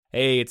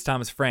Hey, it's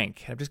Thomas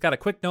Frank. I've just got a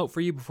quick note for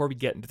you before we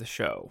get into the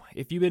show.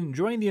 If you've been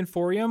enjoying the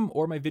Inforium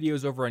or my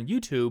videos over on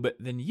YouTube,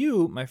 then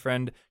you, my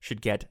friend,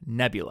 should get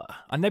Nebula.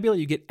 On Nebula,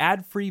 you get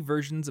ad-free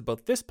versions of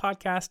both this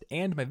podcast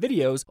and my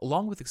videos,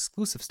 along with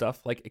exclusive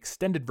stuff like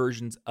extended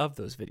versions of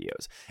those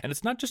videos. And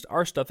it's not just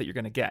our stuff that you're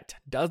going to get.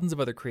 Dozens of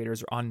other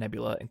creators are on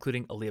Nebula,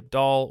 including Ali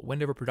Abdaal,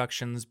 Wendover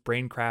Productions,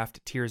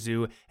 Braincraft,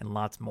 Tierzoo, and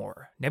lots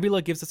more.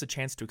 Nebula gives us a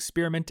chance to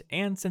experiment,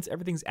 and since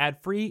everything's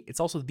ad-free, it's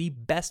also the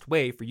best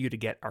way for you to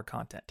get our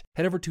content.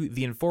 Head over to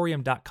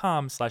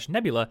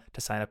theinforium.com/nebula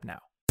to sign up now.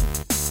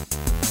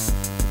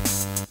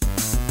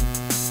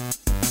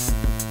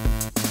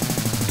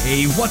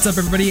 Hey, what's up,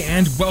 everybody,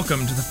 and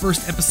welcome to the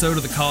first episode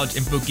of the College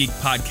Info Geek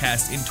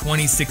podcast in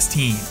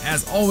 2016.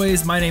 As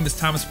always, my name is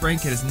Thomas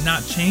Frank. It has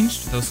not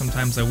changed, though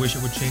sometimes I wish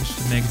it would change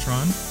to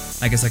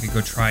Megatron. I guess I could go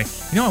try.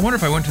 I wonder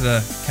if I went to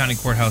the county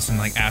courthouse and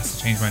asked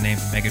to change my name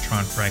to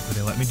Megatron Frank, would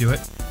they let me do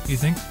it? Do you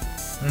think?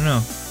 I don't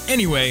know.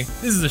 Anyway,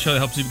 this is a show that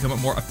helps you become a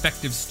more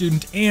effective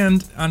student,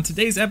 and on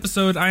today's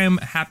episode, I am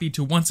happy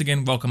to once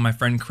again welcome my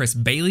friend Chris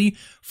Bailey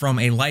from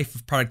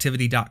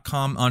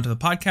alifeofproductivity.com onto the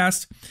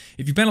podcast.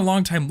 If you've been a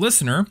long-time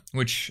listener,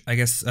 which I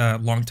guess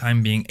long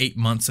time being 8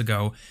 months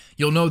ago,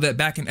 you'll know that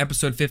back in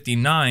episode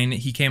 59,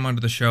 he came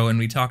onto the show and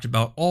we talked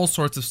about all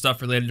sorts of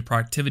stuff related to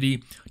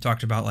productivity. We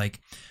talked about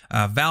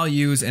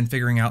values and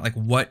figuring out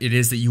what it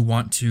is that you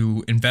want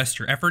to invest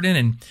your effort in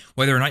and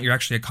whether or not you're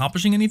actually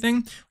accomplishing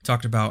anything. We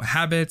talked about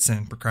habits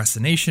and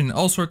procrastination,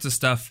 all sorts of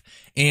stuff.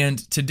 And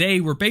today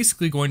we're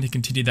basically going to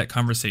continue that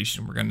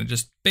conversation. We're going to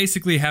just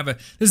basically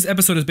this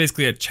episode is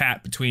basically a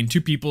chat between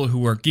two people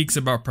who are geeks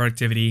about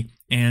productivity,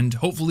 and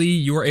hopefully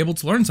you are able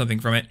to learn something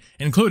from it,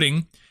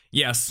 including,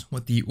 yes,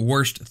 what the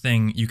worst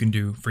thing you can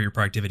do for your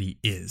productivity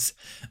is.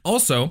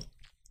 Also,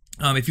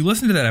 if you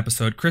listen to that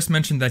episode, Chris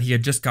mentioned that he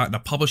had just gotten a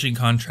publishing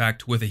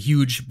contract with a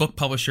huge book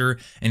publisher,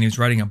 and he was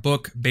writing a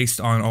book based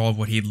on all of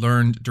what he had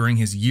learned during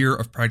his year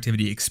of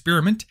productivity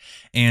experiment.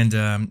 And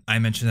I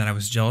mentioned that I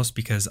was jealous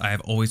because I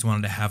have always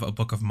wanted to have a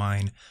book of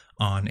mine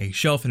on a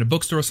shelf in a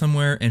bookstore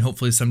somewhere, and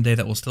hopefully someday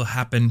that will still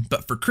happen.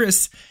 But for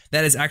Chris,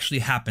 that has actually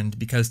happened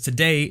because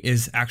today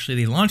is actually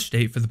the launch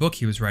date for the book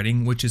he was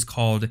writing, which is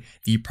called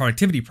The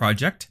Productivity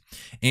Project.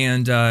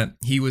 And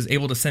he was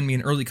able to send me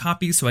an early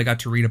copy, so I got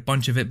to read a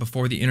bunch of it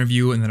before the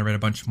interview, and then I read a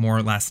bunch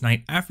more last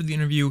night after the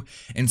interview.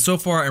 And so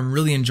far, I'm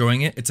really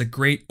enjoying it. It's a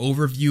great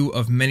overview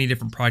of many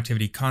different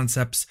productivity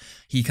concepts.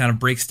 He kind of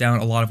breaks down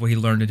a lot of what he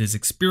learned in his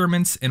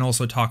experiments and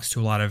also talks to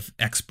a lot of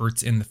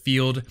experts in the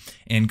field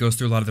and goes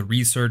through a lot of the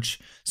research.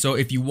 So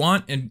if you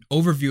want an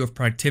overview of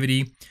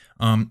productivity,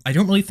 I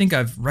don't really think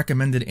I've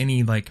recommended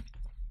any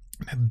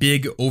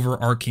big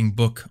overarching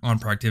book on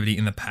productivity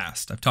in the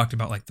past. I've talked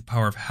about The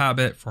Power of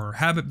Habit for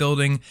habit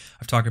building.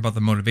 I've talked about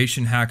The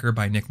Motivation Hacker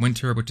by Nick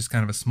Winter, which is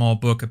kind of a small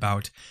book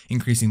about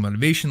increasing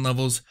motivation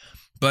levels.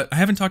 But I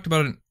haven't talked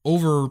about a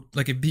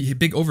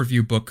big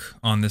overview book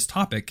on this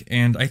topic.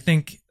 And I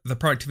think The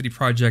Productivity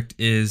Project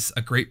is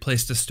a great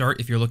place to start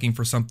if you're looking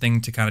for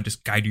something to kind of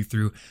just guide you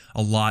through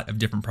a lot of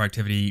different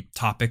productivity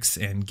topics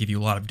and give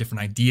you a lot of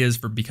different ideas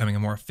for becoming a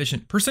more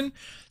efficient person.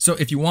 So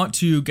if you want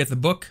to get the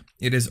book,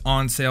 it is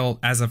on sale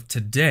as of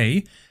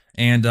today.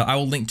 And I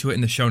will link to it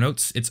in the show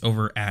notes. It's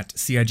over at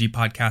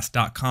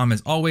cigpodcast.com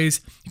as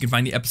always. You can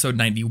find the episode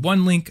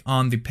 91 link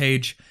on the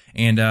page,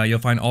 and you'll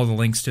find all the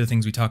links to the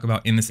things we talk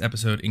about in this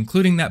episode,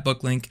 including that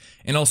book link,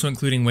 and also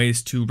including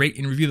ways to rate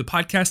and review the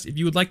podcast if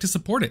you would like to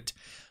support it.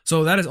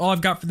 So that is all I've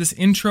got for this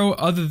intro,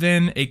 other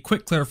than a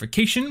quick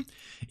clarification.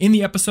 In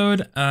the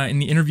episode, in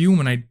the interview,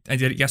 when I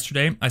did it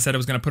yesterday, I said I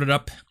was going to put it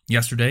up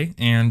yesterday,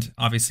 and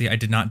obviously I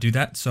did not do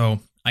that. So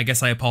I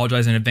guess I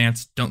apologize in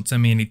advance. Don't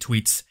send me any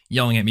tweets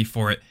yelling at me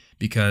for it,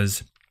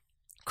 because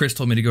Chris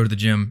told me to go to the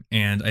gym,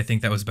 and I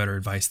think that was better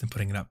advice than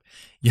putting it up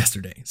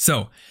yesterday.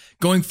 So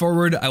going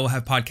forward, I will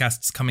have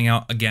podcasts coming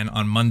out again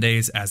on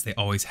Mondays, as they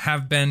always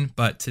have been,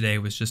 but today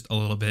was just a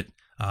little bit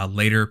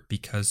later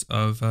because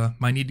of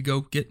my need to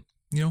go get,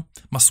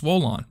 my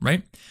swole on,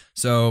 right?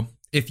 So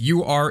if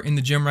you are in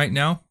the gym right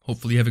now,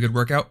 hopefully you have a good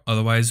workout.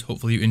 Otherwise,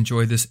 hopefully you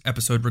enjoy this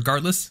episode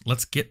regardless.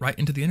 Let's get right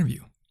into the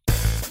interview.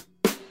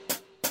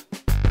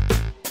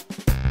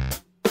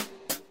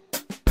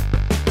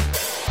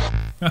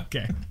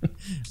 Okay,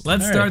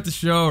 let's start the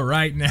show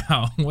right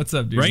now. What's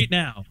up, dude? Right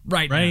now.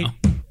 Right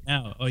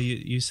now. Oh,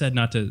 you said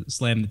not to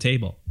slam the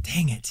table.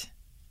 Dang it.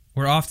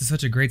 We're off to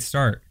such a great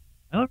start.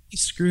 I already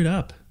screwed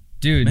up.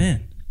 Dude,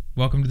 man.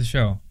 Welcome to the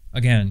show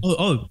again.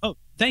 Oh,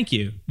 thank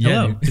you.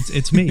 Yeah, hello.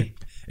 It's me.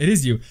 It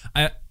is you.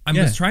 I'm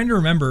just trying to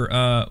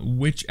remember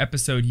which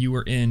episode you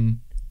were in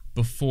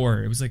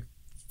before. It was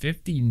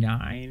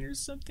 59 or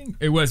something.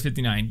 It was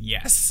 59.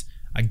 Yes.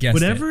 I guess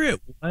whatever it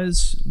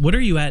was. What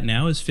are you at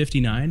now? Is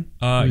 59?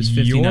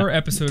 Your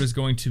episode is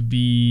going to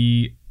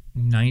be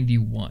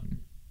 91.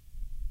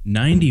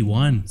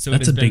 91. So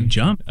that's a big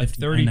jump. A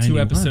 32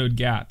 episode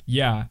gap.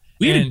 Yeah.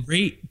 We had a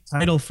great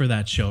title for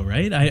that show,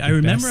 right? I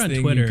remember on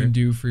Twitter. You can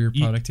do for your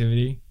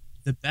productivity.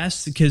 The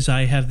best, because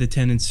I have the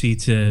tendency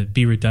to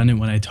be redundant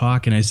when I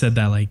talk, and I said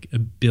that a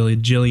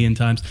bajillion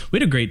times. We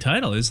had a great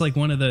title. It's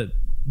one of the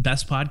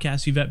best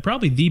podcast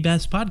probably the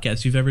best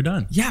podcast you've ever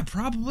done. Yeah,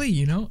 probably,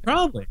 you know.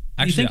 Probably.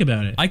 Actually, you think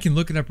about it. I can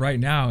look it up right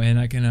now, and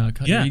I can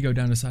cut your ego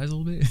down to size a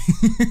little bit.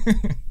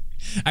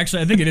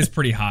 Actually, I think it is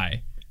pretty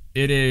high.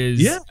 It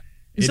is. Yeah.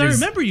 Because I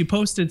remember you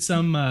posted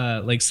some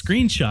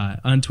screenshot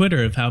on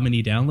Twitter of how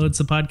many downloads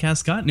the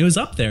podcast got, and it was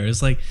up there. It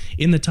was like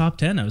in the top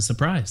 10. I was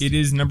surprised. It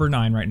is number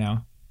 9 right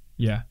now.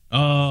 Yeah.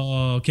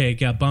 Oh, okay. It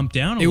got bumped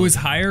down. It was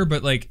higher,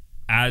 but like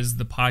as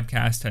the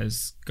podcast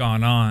has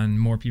gone on,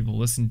 more people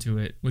listen to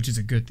it, which is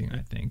a good thing, I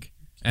think.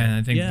 And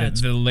I think that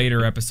the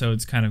later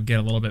episodes kind of get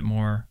a little bit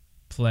more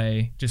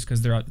play just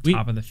because they're at the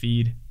top of the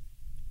feed.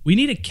 We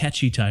need a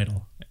catchy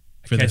title.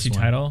 For catchy this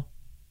one. Title?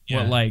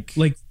 Yeah. What,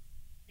 like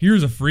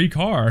here's a free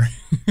car.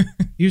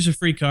 Here's a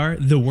free car.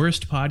 The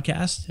worst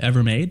podcast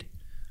ever made.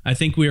 I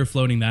think we were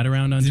floating that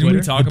around on Didn't Twitter.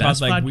 We talk the about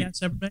best like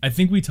podcast ever made? I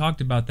think we talked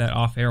about that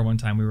off air one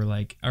time. We were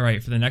like, all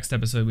right, for the next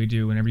episode we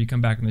do, whenever you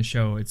come back on the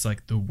show, it's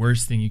like the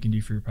worst thing you can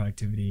do for your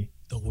productivity.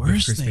 The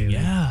worst thing, Bailey.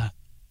 yeah.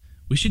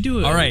 We should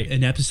do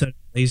an episode of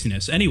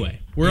laziness.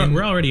 Anyway,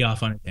 we're already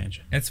off on a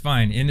tangent. That's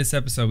fine. In this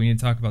episode, we need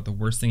to talk about the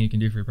worst thing you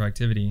can do for your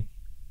productivity.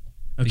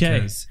 Okay.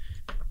 Because,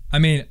 I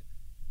mean,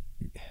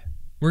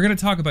 we're going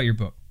to talk about your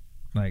book.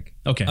 Like,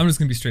 okay. I'm just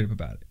going to be straight up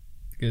about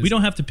it. We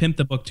don't have to pimp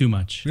the book too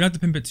much. We don't have to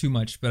pimp it too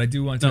much, but I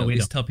do want to at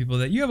least tell people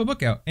that you have a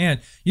book out. And,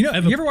 you know,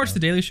 have you ever watched The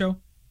Daily Show?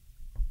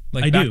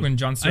 Like I back do. when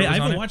Jon Stewart was on it?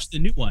 I haven't watched the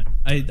new one.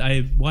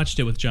 I watched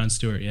it with Jon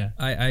Stewart, yeah.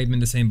 I'm in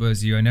the same boat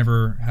as you. I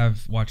never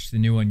have watched the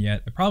new one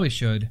yet. I probably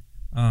should.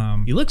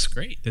 He looks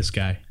great, this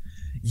guy.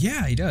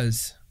 Yeah, he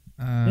does.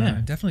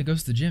 Definitely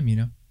goes to the gym, you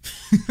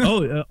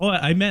know?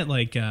 I meant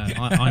like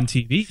on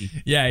TV.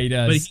 Yeah, he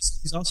does. But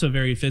he's also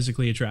very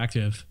physically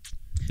attractive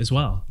as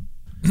well.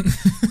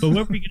 But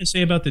what were you going to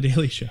say about The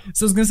Daily Show?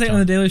 So I was going to say on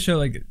The Daily Show,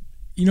 like,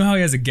 you know how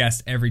he has a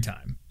guest every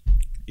time?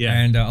 Yeah.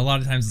 And a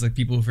lot of times it's like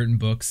people who've written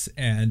books.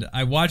 And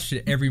I watched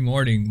it every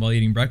morning while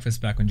eating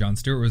breakfast back when Jon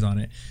Stewart was on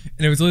it.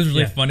 And it was always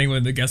really funny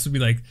when the guest would be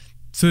like,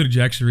 so did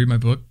you actually read my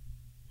book?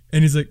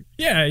 And he's like,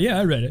 yeah,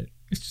 I read it.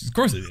 Of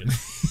course I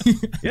did.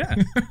 Yeah.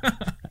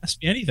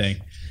 Ask me anything.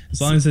 As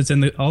long as it's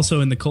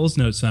also in the Coles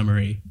Note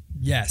summary.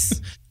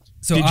 Yes.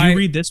 So did you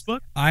read this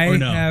book? I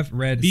have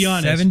read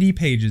 70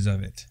 pages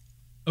of it.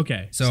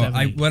 Okay. So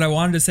what I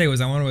wanted to say was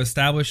I want to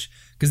establish,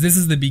 because this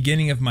is the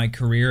beginning of my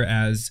career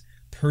as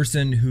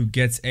person who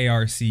gets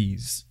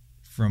ARCs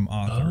from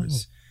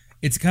authors.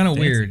 It's kind of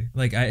weird.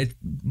 Like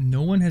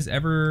no one has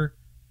ever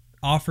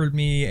offered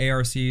me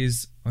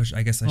ARCs, which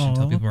I guess I should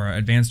tell people are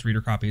advanced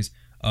reader copies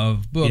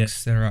of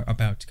books that are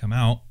about to come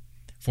out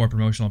for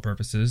promotional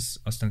purposes,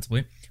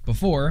 ostensibly,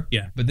 before.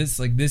 Yeah. But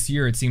this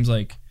year, it seems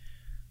like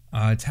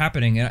it's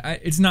happening. And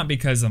it's not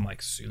because I'm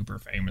like super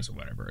famous or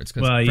whatever. It's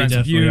because you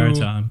definitely are,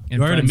 Tom.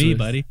 You are to me,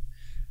 buddy.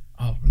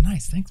 Oh,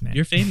 nice. Thanks, man.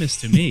 You're famous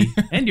to me.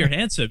 And you're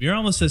handsome. You're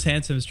almost as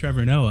handsome as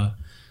Trevor Noah.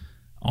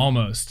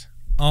 Almost.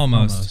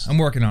 I'm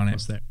working on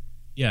it. There.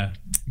 Yeah.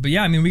 But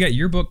yeah, I mean, we got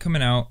your book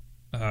coming out.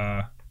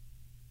 We're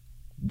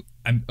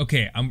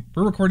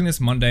recording this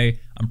Monday.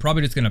 I'm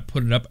probably just going to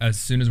put it up as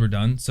soon as we're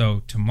done.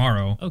 So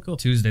tomorrow, cool.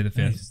 Tuesday the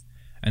 5th. Nice.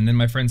 And then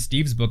my friend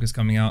Steve's book is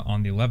coming out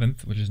on the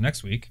 11th, which is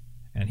next week.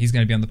 And he's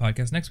going to be on the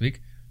podcast next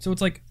week. So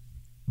it's like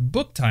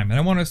book time. And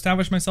I want to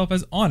establish myself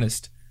as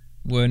honest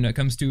when it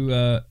comes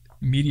to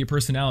media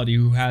personality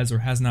who has or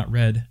has not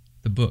read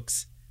the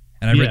books.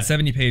 And I've read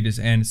 70 pages.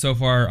 And so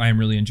far, I am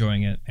really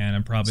enjoying it. And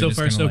I'm probably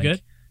just going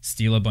to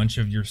steal a bunch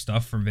of your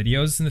stuff from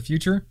videos in the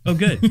future. Oh,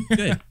 good.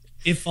 Good.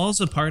 It falls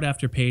apart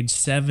after page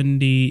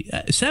 70.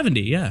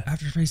 70, yeah.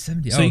 After page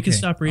 70. So you can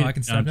stop reading. I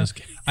can stop now.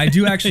 I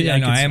do actually.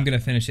 I am going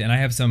to finish it. And I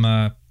have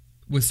some,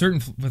 with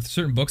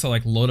certain books, I'll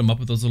like load them up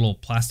with those little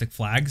plastic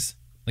flags,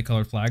 like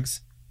colored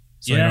flags.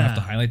 So I don't have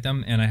to highlight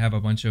them. And I have a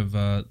bunch of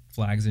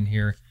flags in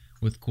here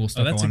with cool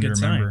stuff I wanted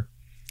to remember. Sign.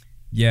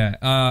 Yeah.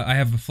 I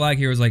have a flag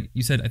here. It was like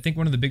you said, I think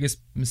one of the biggest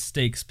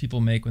mistakes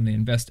people make when they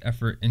invest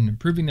effort in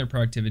improving their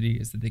productivity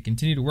is that they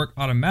continue to work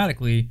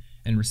automatically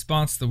in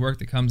response to the work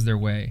that comes their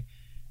way.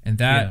 And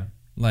that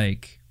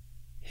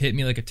hit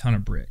me like a ton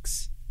of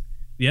bricks.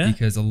 Yeah.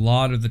 Because a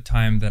lot of the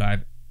time that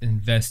I've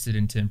invested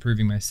into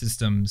improving my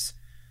systems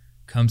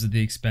comes at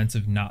the expense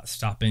of not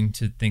stopping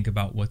to think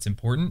about what's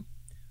important.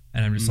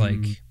 And I'm just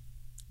like,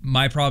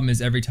 my problem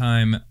is every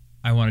time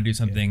I want to do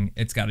something,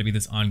 it's got to be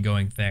this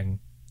ongoing thing.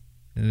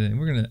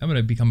 And I'm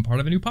gonna become part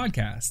of a new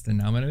podcast, and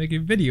now I'm gonna make a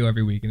video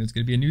every week, and it's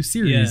gonna be a new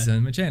series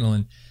on my channel.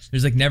 And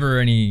there's like never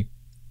any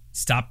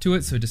stop to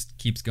it, so it just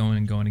keeps going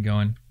and going and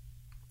going.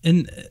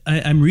 And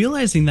I'm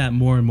realizing that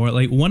more and more.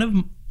 Like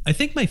I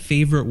think my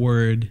favorite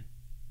word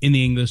in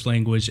the English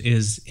language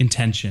is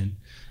intention,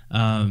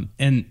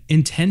 and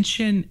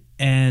intention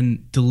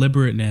and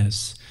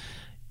deliberateness.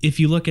 If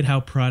you look at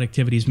how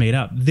productivity is made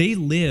up, they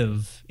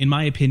live, in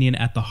my opinion,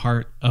 at the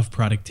heart of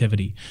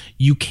productivity.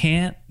 You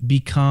can't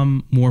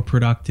become more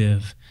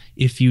productive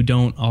if you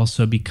don't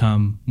also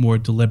become more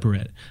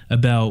deliberate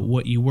about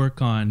what you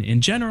work on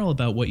in general,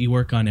 about what you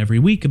work on every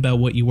week, about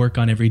what you work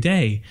on every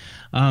day.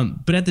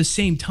 But at the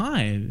same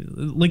time,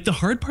 like the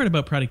hard part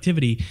about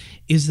productivity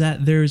is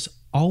that there's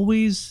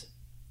always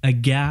a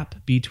gap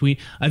between.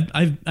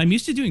 I'm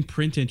used to doing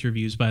print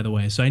interviews, by the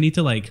way, so I need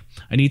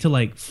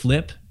to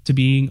flip to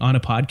being on a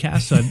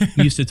podcast. So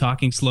I'm used to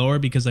talking slower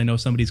because I know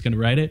somebody's going to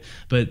write it,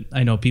 but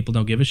I know people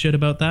don't give a shit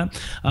about that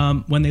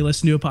when they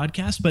listen to a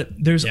podcast. But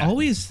there's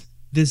always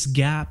this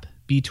gap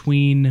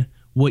between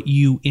what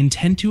you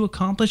intend to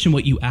accomplish and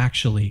what you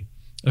actually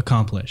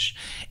accomplish.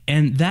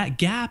 And that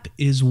gap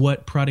is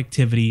what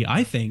productivity,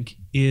 I think,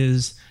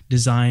 is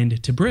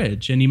designed to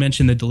bridge. And you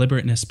mentioned the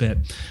deliberateness bit.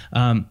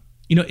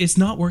 It's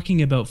not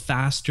working about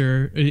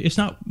faster. It's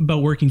not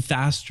about working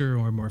faster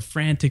or more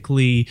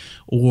frantically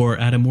or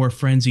at a more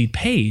frenzied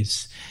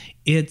pace.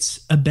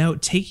 It's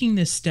about taking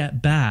this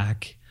step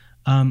back,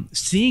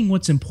 seeing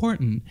what's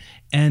important,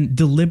 and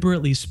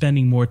deliberately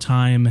spending more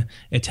time,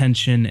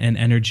 attention, and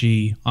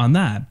energy on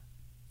that.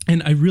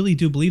 And I really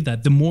do believe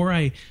that the more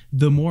I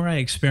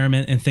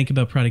experiment and think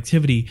about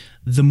productivity,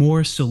 the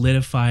more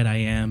solidified I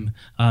am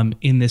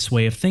in this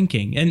way of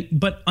thinking.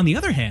 But on the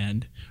other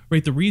hand,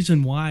 right, the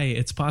reason why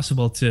it's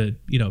possible to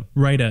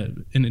write a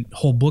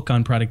whole book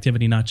on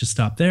productivity, not just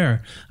stop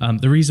there.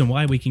 The reason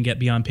why we can get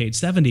beyond page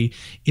 70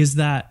 is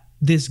that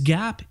this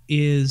gap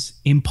is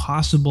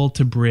impossible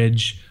to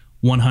bridge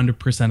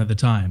 100% of the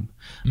time.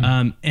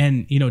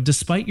 And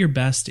despite your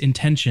best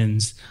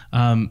intentions,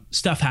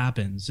 stuff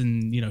happens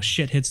and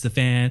shit hits the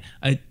fan.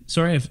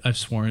 I've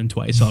sworn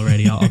twice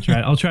already.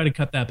 I'll try to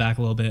cut that back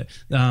a little bit.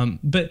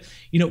 But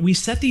we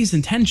set these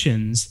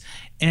intentions,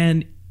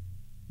 and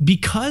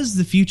because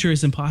the future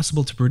is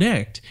impossible to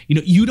predict,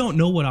 you don't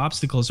know what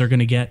obstacles are going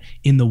to get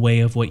in the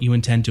way of what you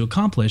intend to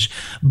accomplish.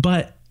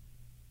 But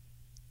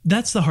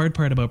that's the hard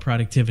part about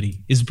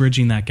productivity, is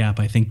bridging that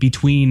gap, I think,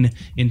 between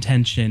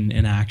intention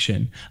and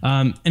action.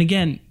 And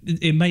again,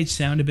 it might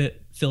sound a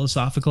bit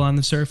philosophical on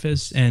the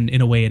surface, and in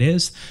a way it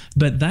is,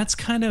 but that's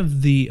kind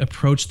of the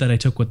approach that I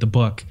took with the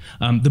book.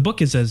 The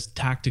book is as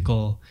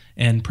tactical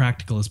and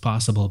practical as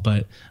possible,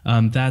 but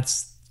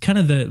that's kind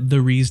of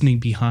the reasoning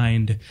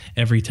behind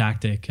every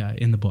tactic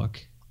in the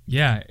book.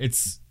 Yeah,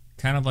 it's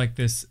kind of like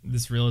this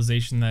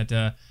realization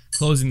that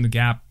closing the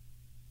gap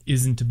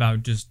isn't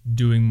about just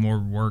doing more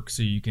work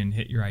so you can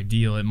hit your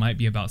ideal. It might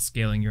be about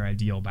scaling your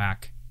ideal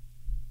back.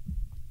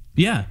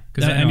 Yeah,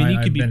 because I've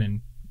been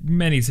in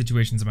many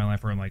situations in my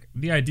life where I'm like,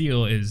 the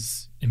ideal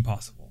is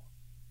impossible.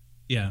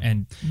 Yeah,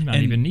 and not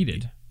even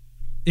needed.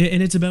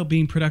 And it's about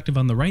being productive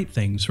on the right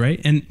things,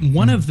 right? And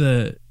one of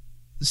the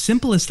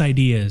simplest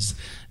ideas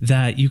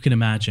that you can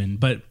imagine,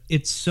 but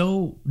it's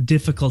so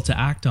difficult to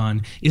act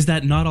on, is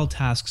that not all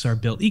tasks are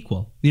built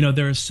equal.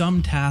 There are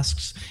some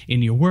tasks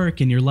in your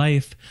work, in your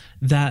life,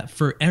 that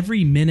for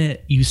every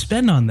minute you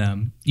spend on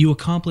them, you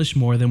accomplish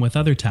more than with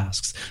other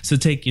tasks. So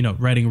take,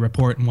 writing a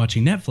report and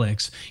watching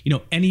Netflix.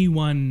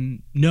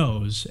 Anyone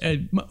knows,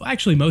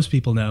 actually most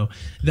people know,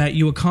 that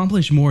you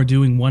accomplish more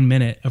doing 1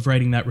 minute of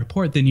writing that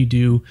report than you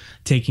do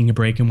taking a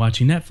break and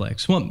watching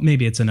Netflix. Well,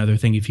 maybe it's another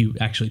thing if you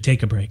actually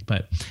take a break,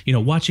 but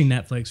watching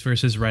Netflix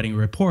versus writing a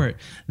report,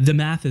 the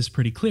math is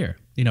pretty clear.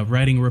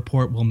 Writing a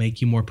report will make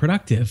you more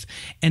productive.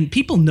 And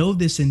people know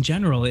this in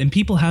general, and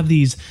people have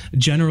these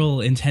general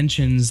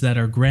intentions that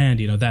are grand,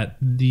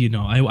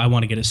 I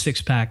want to get a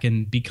six-pack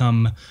and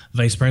become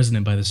vice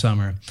president by the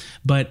summer.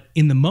 But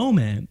in the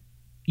moment,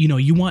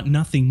 you want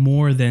nothing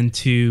more than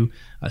to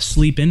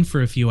sleep in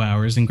for a few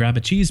hours and grab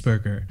a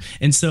cheeseburger.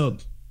 And so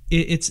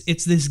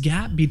it's this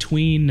gap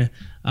between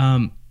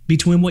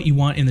what you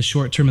want in the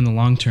short term and the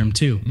long term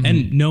too,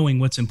 and knowing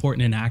what's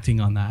important and acting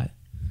on that.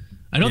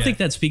 I don't think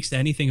that speaks to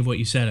anything of what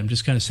you said. I'm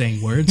just kind of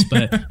saying words,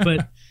 but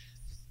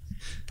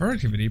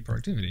productivity.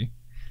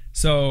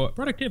 So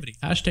productivity,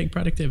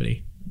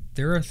 #productivity.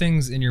 There are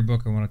things in your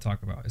book I want to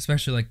talk about,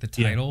 especially like the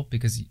title,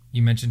 because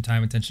you mentioned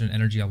time, attention, and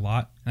energy a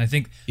lot. And I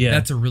think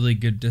that's a really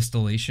good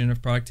distillation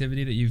of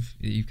productivity that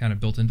you've kind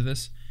of built into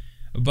this.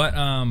 But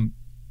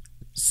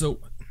so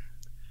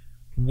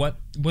what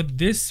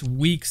this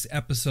week's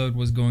episode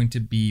was going to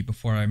be,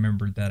 before I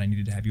remembered that I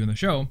needed to have you on the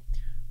show,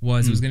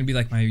 was it was going to be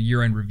like my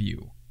year-end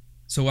review.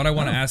 So what I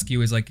want to ask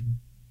you is, like,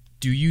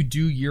 do you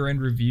do year-end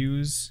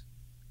reviews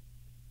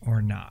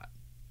or not?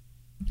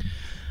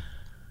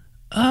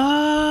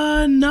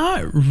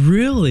 Not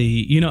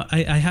really.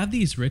 I have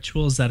these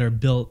rituals that are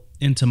built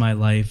into my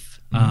life,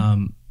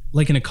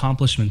 like an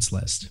accomplishments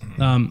list.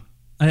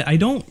 I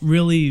don't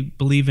really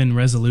believe in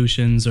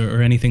resolutions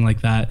or anything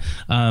like that.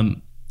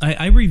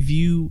 I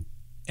review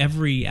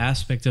every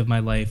aspect of my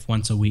life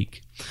once a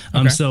week.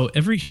 So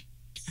every...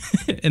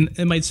 and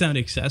it might sound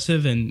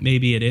excessive, and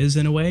maybe it is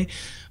in a way,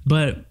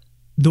 but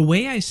the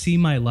way I see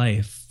my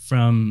life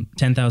from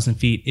 10,000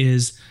 feet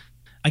is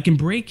I can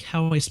break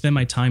how I spend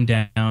my time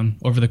down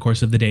over the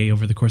course of the day,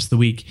 over the course of the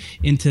week,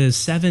 into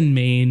 7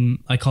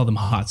 main, I call them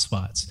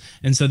hotspots.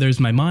 And so there's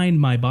my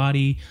mind, my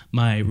body,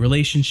 my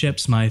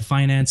relationships, my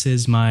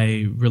finances,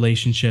 my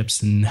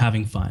relationships, and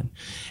having fun.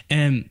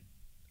 And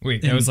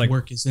that was like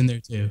work is in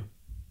there too.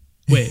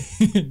 Wait,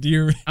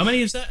 how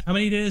many is that? How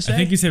many did it say? I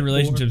think you said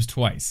relationships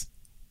twice.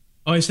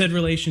 Oh, I said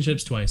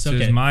relationships twice. So okay.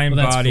 There's mind,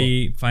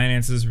 body, cool.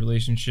 Finances,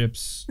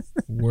 relationships,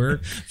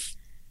 work,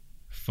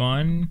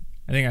 fun.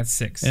 I think that's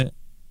 6.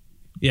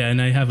 Yeah,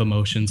 and I have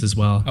emotions as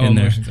well Oh, in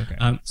emotions, there.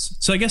 okay.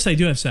 So I guess I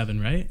do have 7,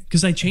 right?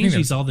 Because I change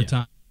these all the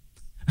time.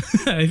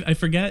 I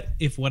forget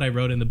if what I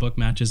wrote in the book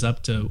matches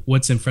up to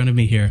what's in front of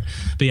me here.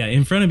 But yeah,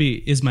 in front of me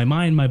is my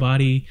mind, my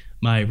body,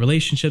 my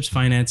relationships,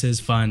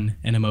 finances, fun,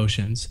 and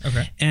emotions.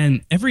 Okay.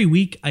 And every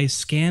week I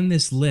scan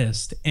this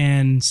list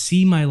and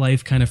see my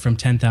life kind of from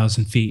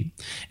 10,000 feet.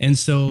 And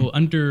so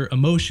under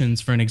emotions,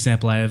 for an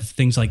example, I have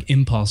things like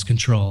impulse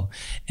control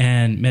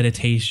and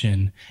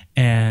meditation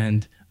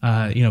and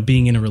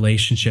being in a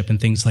relationship and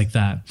things like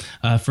that.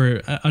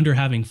 For under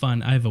having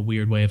fun, I have a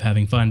weird way of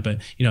having fun, but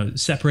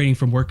separating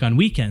from work on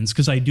weekends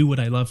because I do what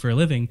I love for a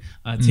living,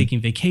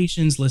 taking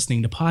vacations,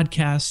 listening to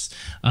podcasts,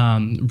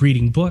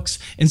 reading books.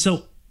 And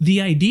so the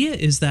idea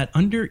is that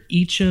under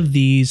each of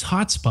these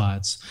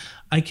hotspots,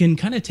 I can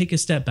kind of take a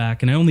step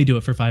back, and I only do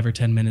it for 5 or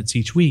 10 minutes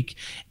each week,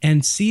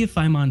 and see if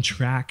I'm on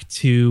track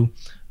to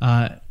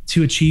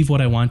achieve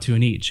what I want to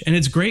in each. And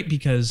it's great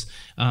because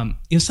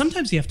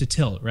sometimes you have to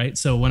tilt, right?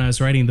 So when I was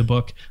writing the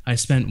book, I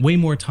spent way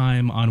more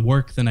time on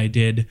work than I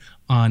did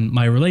on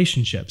my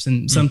relationships.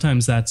 And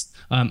sometimes that's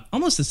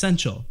almost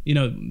essential.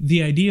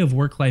 The idea of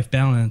work-life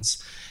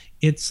balance,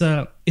 it's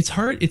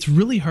hard. It's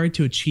really hard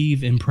to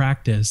achieve in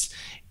practice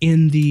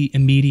in the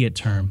immediate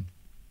term.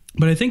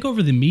 But I think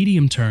over the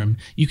medium term,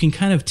 you can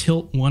kind of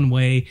tilt one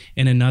way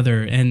and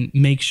another and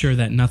make sure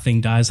that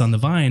nothing dies on the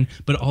vine,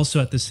 but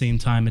also at the same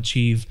time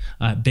achieve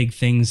big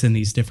things in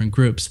these different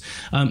groups.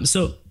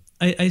 So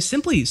I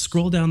simply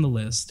scroll down the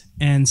list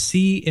and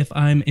see if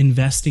I'm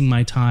investing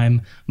my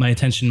time, my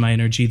attention, my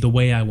energy the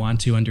way I want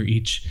to under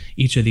each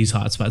of these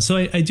hotspots. So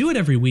I do it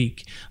every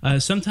week.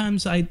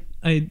 Sometimes I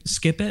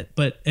skip it,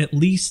 but at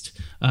least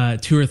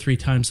 2 or 3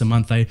 times a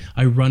month,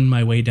 I run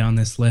my way down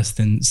this list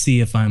and see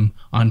if I'm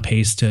on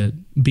pace to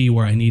be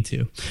where I need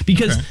to.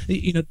 Because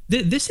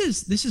this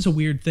is a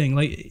weird thing.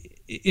 Like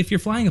if you're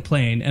flying a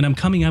plane, and I'm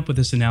coming up with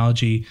this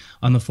analogy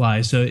on the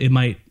fly, so it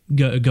might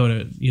go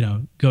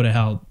to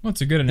hell. Well, it's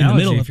a good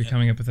analogy if you're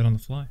coming up with it on the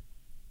fly.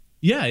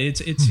 Yeah,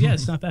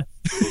 it's not bad.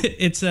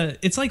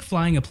 It's like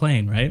flying a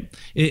plane, right?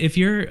 If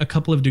you're a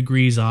couple of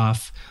degrees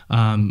off,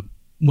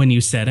 when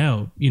you set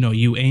out,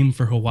 you aim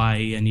for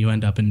Hawaii and you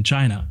end up in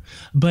China.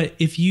 But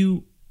if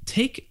you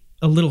take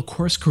a little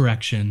course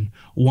correction,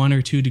 1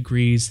 or 2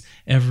 degrees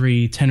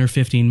every 10 or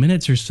 15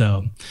 minutes or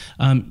so,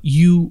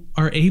 you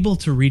are able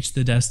to reach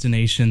the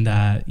destination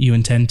that you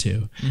intend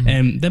to. Mm-hmm.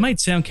 And that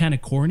might sound kind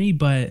of corny,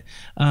 but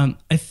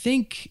I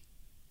think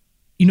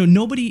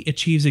nobody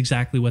achieves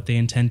exactly what they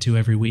intend to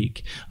every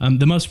week.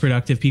 The most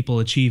productive people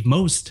achieve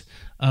most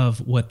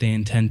of what they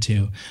intend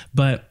to.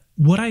 But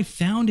what I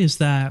found is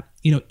that,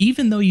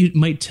 even though you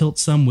might tilt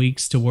some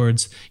weeks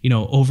towards,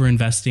 over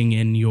investing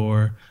in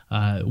your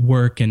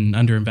work and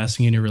under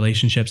investing in your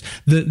relationships,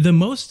 the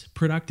most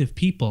productive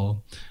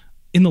people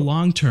in the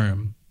long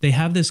term, they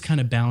have this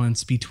kind of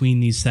balance between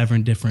these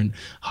 7 different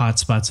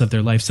hotspots of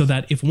their life, so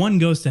that if one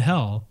goes to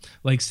hell,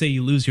 like say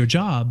you lose your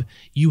job,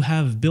 you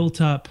have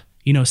built up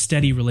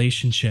steady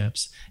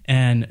relationships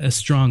and a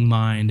strong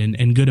mind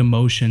and good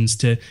emotions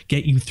to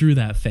get you through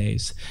that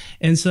phase.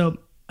 And so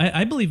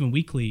I believe in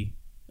weekly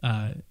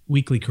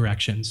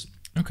corrections.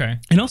 Okay.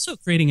 And also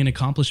creating an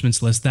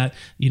accomplishments list that,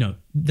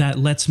 that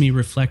lets me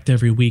reflect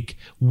every week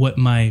what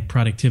my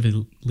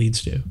productivity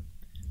leads to.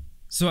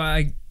 So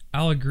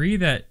I'll agree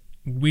that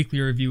weekly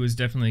review is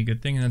definitely a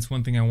good thing, and that's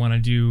one thing I want to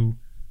do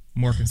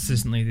more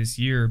consistently this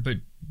year. But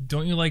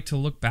don't you like to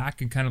look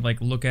back and kind of like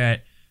look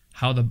at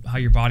how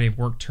your body of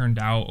work turned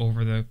out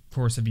over the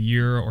course of a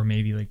year, or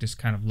maybe like just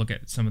kind of look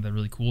at some of the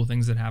really cool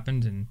things that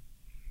happened? And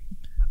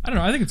I don't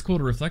know, I think it's cool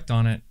to reflect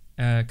on it,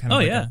 a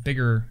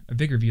bigger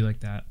view like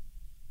that.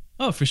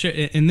 Oh, for sure.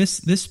 And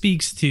this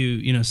speaks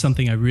to,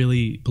 something I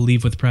really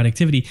believe with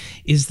productivity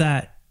is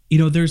that,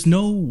 there's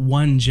no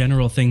one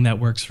general thing that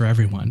works for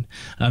everyone.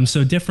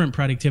 So different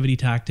productivity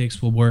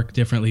tactics will work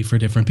differently for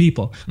different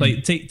people.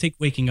 Like take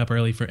waking up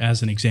early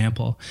as an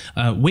example.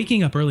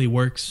 Waking up early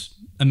works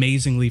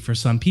amazingly for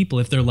some people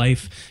if their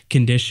life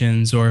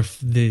conditions or if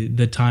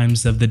the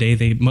times of the day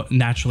they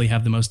naturally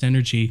have the most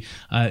energy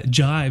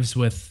jives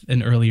with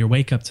an earlier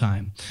wake up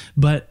time.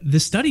 But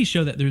the studies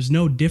show that there's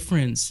no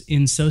difference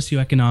in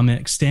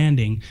socioeconomic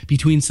standing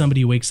between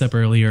somebody who wakes up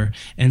earlier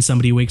and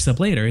somebody who wakes up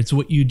later. It's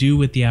what you do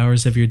with the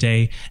hours of your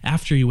day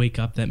after you wake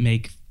up that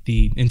make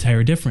the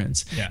entire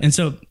difference. Yeah. And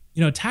so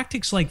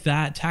tactics like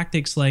that,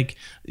 tactics like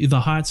the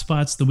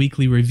hotspots, the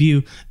weekly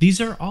review, these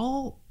are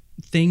all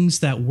things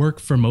that work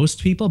for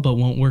most people but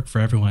won't work for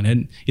everyone.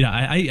 And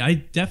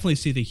I definitely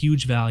see the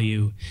huge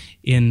value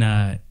in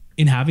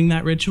having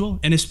that ritual,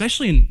 and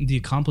especially in the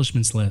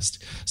accomplishments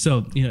list.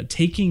 So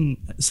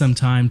taking some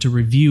time to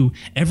review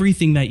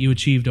everything that you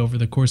achieved over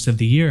the course of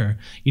the year,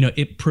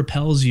 it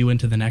propels you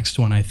into the next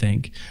one, I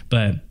think.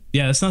 But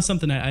yeah, it's not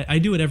something I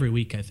do it every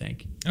week, I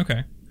think.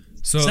 Okay,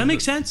 so does that make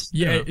sense?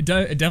 Yeah, it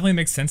definitely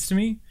makes sense to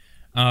me.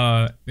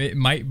 It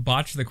might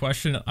botch the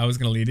question I was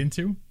going to lead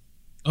into.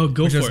 Oh,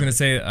 go for it. I was going to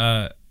say,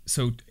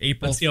 so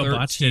April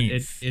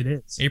 13th. It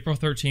is. April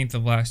 13th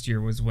of last year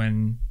was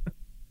when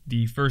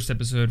the first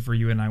episode for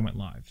you and I went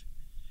live.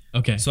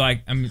 Okay. So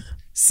I'm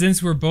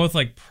since we're both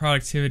like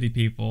productivity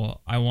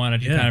people, I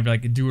wanted to kind of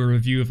like do a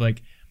review of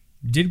like,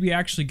 did we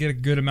actually get a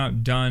good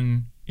amount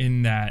done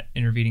in that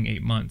intervening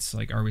 8 months?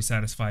 Like, are we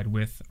satisfied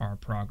with our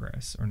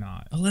progress or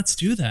not? Oh, let's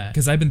do that.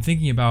 Because I've been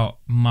thinking about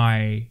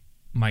my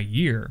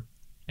year,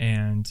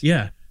 and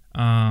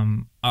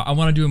I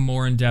want to do a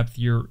more in-depth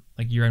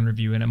year-end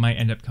review, and it might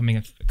end up coming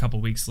a couple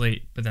weeks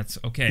late, but that's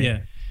okay.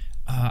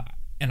 Yeah.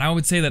 And I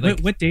would say that like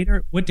what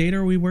date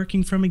are we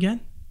working from again?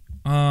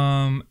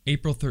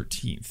 April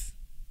 13th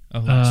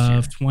of last year.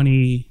 Of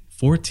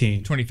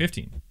 2014.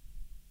 2015.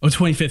 Oh,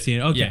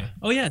 2015. Okay. Yeah.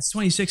 Oh yeah, it's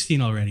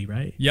 2016 already,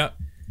 right? Yep.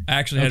 I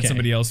actually had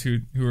somebody else who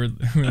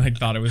like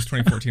thought it was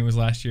 2014 was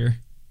last year.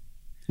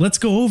 Let's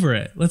go over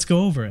it.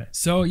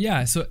 So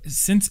yeah, so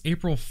since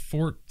April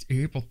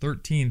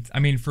 13th, I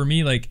mean, for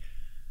me, like,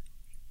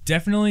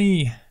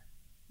 definitely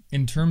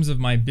in terms of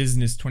my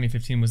business,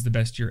 2015 was the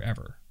best year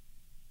ever.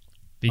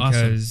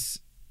 Because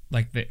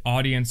like the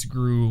audience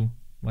grew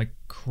like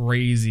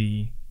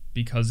crazy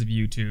because of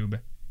YouTube,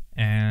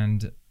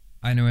 and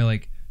I know I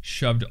like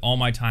shoved all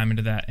my time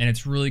into that, and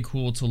it's really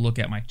cool to look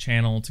at my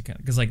channel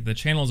because like the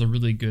channel is a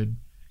really good,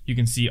 you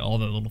can see all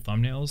the little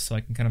thumbnails, so I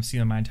can kind of see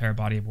my entire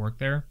body of work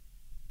there.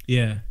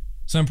 Yeah.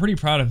 So I'm pretty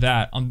proud of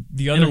that. On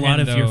the other hand, a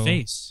lot of your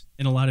face.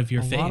 A lot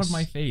of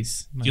my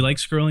face. Do you like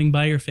scrolling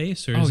by your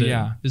face, or is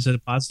it a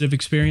positive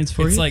experience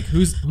for you? It's like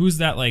who's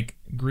that like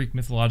Greek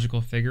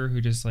mythological figure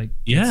who just like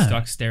gets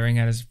stuck staring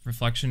at his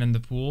reflection in the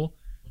pool?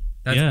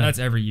 That's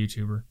every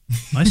YouTuber.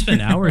 I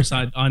spend hours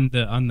on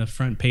the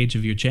front page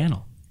of your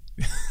channel.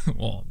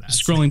 Well,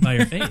 that's scrolling by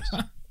your face.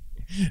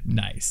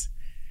 Nice.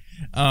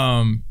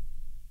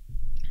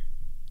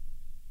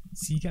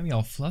 See, you got me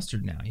all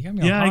flustered now. You got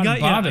me all hot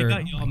and bothered. I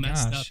got you all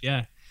messed up.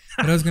 Yeah.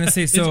 But I was gonna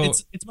say, so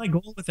it's my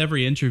goal with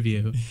every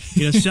interview.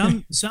 You know,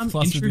 some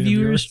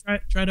interviewers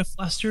try to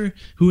fluster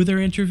who they're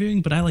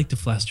interviewing, but I like to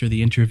fluster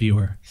the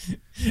interviewer.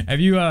 Have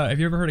you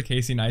ever heard of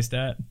Casey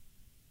Neistat?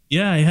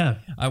 Yeah, I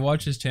have. I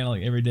watch his channel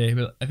like every day,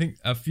 but I think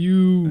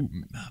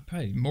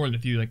probably more than a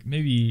few, like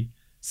maybe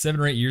 7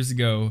 or 8 years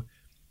ago,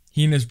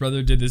 he and his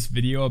brother did this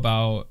video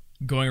about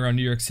going around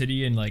New York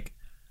City and like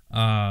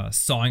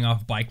sawing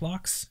off bike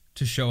locks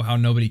to show how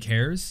nobody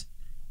cares.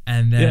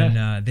 And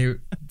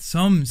then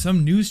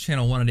some news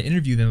channel wanted to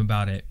interview them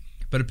about it,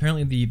 but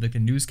apparently the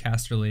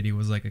newscaster lady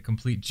was like a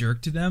complete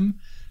jerk to them.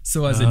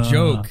 So as a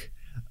joke,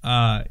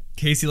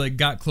 Casey like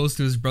got close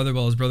to his brother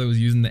while his brother was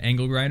using the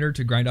angle grinder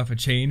to grind off a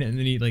chain, and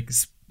then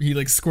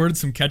he squirted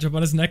some ketchup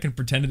on his neck and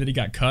pretended that he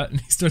got cut,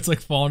 and he starts like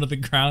falling to the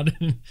ground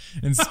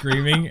and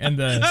screaming, and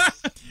the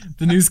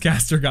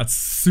newscaster got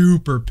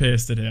super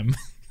pissed at him.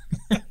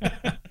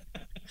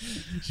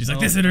 She's like,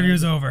 "This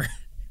interview's over."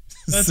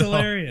 That's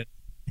hilarious.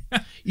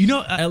 You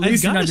know, at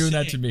least you're not doing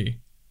that to me.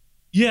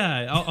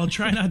 Yeah, I'll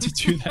try not to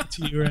do that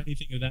to you or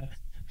anything of that.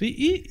 But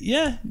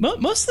yeah,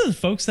 most of the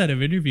folks that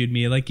have interviewed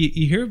me, like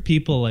you hear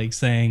people like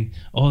saying,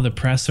 "Oh, the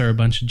press are a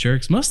bunch of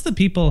jerks." Most of the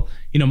people,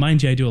 you know,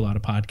 mind you, I do a lot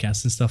of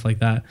podcasts and stuff like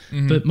that.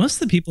 Mm-hmm. But most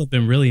of the people have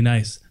been really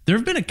nice. There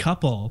have been a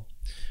couple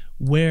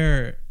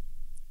where,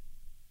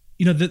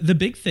 you know, the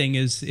big thing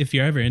is, if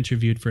you're ever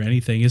interviewed for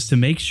anything, is to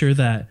make sure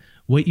that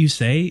what you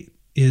say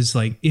is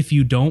like, if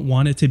you don't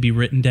want it to be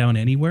written down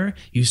anywhere,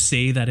 you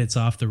say that it's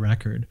off the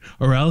record,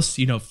 or else,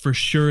 you know, for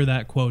sure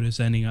that quote is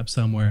ending up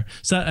somewhere.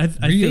 So I've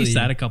faced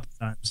that a couple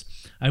times.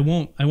 I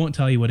won't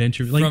tell you what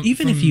interview, like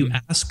even if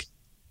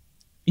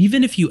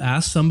you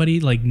ask somebody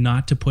like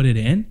not to put it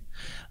in,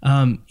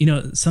 you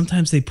know,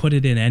 sometimes they put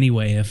it in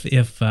anyway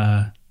if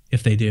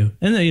they do,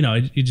 and then, you know,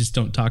 you just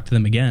don't talk to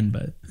them again.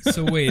 But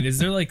so wait, is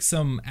there like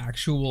some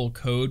actual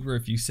code where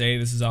if you say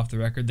this is off the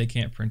record, they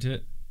can't print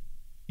it?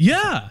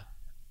 Yeah.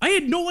 I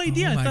had no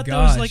idea. I thought that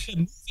was like a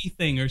movie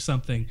thing or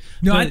something.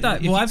 No, I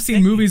thought, well, I've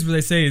seen movies where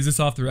they say, "Is this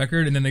off the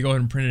record?" and then they go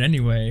ahead and print it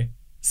anyway.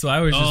 So I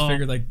always just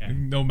figured like,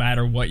 no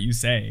matter what you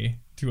say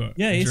to a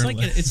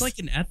journalist. It's like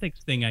an ethics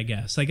thing, I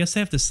guess. I guess they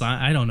have to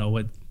sign. I don't know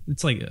what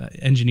it's like.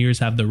 Engineers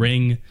have the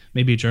ring.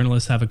 Maybe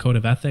journalists have a code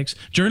of ethics.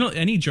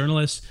 Any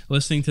journalists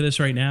listening to this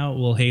right now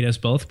will hate us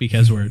both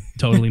because we're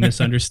totally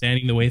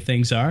misunderstanding the way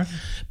things are.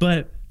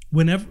 But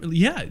whenever,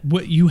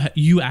 what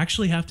you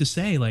actually have to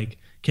say, like,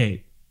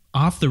 okay,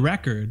 off the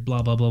record,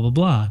 blah blah blah blah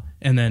blah,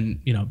 and then,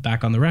 you know,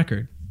 back on the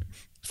record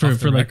for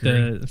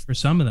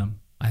some of them.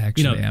 I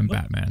actually am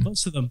Batman.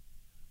 Most of them,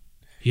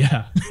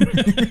 yeah,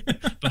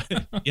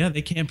 but yeah,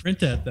 they can't print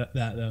that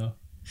though.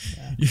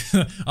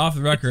 Yeah. Off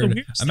the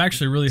record, I'm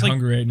actually really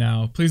hungry right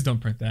now. Please don't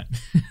print that.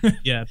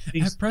 Yeah,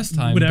 at press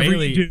time,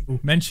 Bailey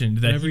mentioned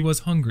that he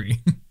was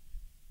hungry.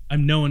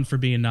 I'm known for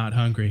being not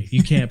hungry.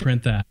 You can't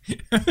print that.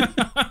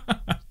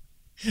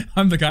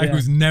 I'm the guy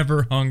who's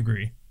never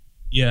hungry.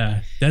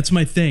 Yeah, that's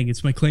my thing.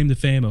 It's my claim to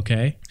fame,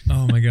 okay?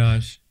 Oh my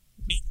gosh.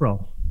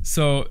 April.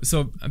 So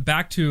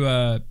back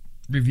to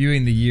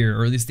reviewing the year,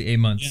 or at least the 8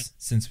 months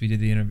since we did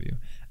the interview.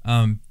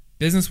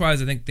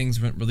 Business-wise, I think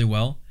things went really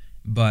well,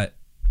 but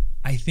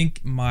I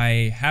think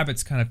my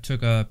habits kind of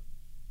took a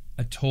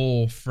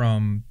toll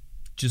from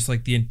just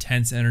like the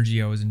intense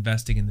energy I was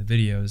investing in the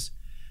videos.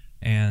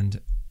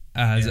 And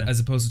as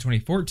opposed to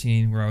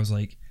 2014, where I was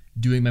like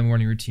doing my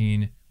morning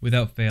routine,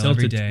 without fail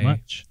every Tilted day. too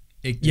much.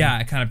 It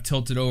kind of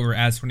tilted over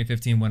as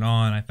 2015 went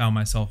on. I found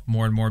myself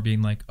more and more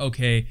being like,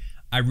 okay,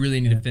 I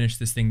really need to finish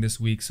this thing this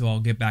week, so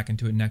I'll get back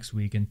into it next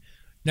week. And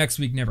next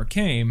week never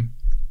came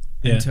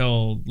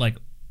until like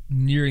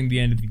nearing the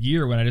end of the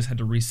year when I just had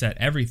to reset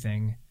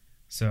everything.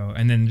 So,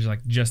 and then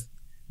just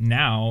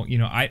now, you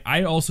know,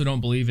 I also don't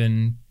believe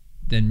in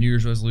the New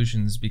Year's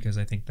resolutions because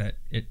I think that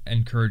it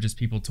encourages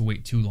people to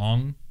wait too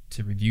long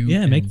to review.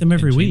 Make them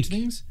every week.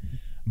 Things.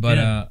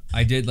 But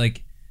I did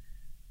like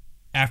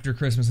after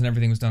Christmas and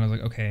everything was done, I was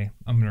like, okay,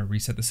 I'm going to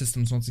reset the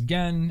systems once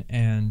again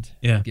and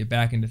get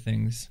back into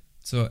things.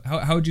 So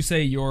how would you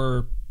say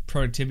your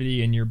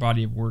productivity and your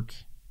body of work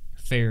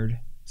fared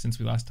since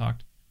we last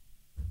talked?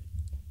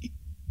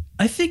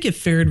 I think it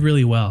fared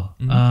really well.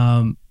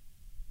 Mm-hmm.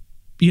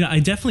 You know, I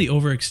definitely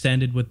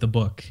overextended with the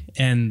book,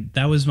 and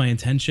that was my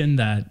intention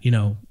that, you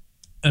know,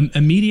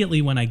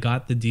 immediately when I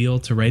got the deal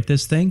to write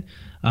this thing,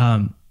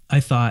 I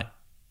thought,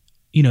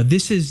 you know,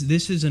 this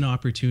is an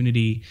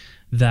opportunity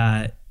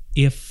that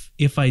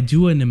if I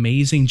do an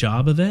amazing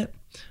job of it,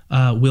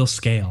 will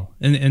scale.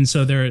 And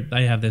so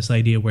I have this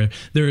idea where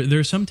there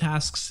are some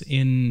tasks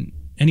in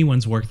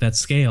anyone's work that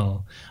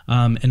scale,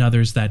 and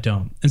others that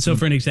don't. And so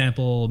for an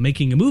example,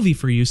 making a movie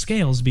for you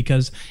scales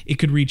because it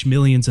could reach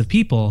millions of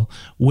people,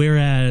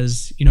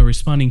 whereas, you know,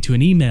 responding to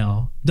an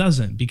email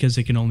doesn't, because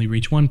it can only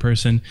reach one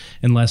person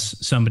unless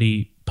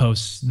somebody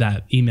posts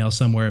that email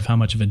somewhere of how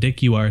much of a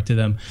dick you are to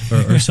them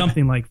or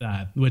something like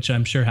that, which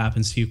I'm sure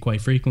happens to you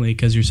quite frequently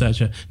because you're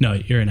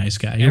a nice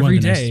guy. You're every one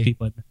of the day. nicest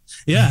people.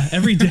 Yeah,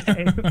 every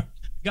day.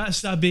 Gotta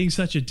stop being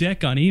such a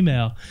dick on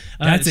email.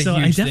 That's a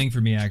huge thing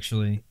for me,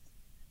 actually.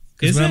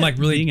 Because when I'm like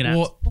really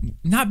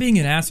not being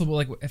an asshole, but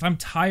like if I'm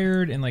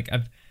tired and like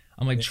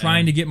I'm like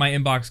trying to get my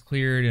inbox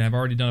cleared and I've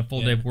already done a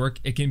full day of work,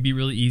 it can be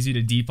really easy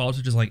to default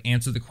to just like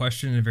answer the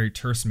question in a very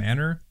terse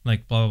manner,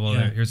 like blah blah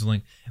blah. Here's the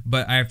link.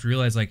 But I have to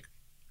realize like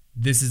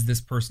this is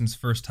this person's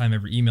first time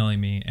ever emailing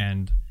me,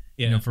 and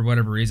you know, for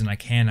whatever reason I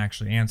can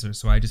actually answer.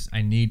 So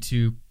I need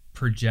to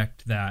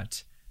project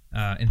that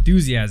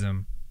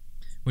enthusiasm.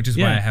 Which is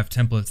why I have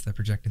templates that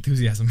project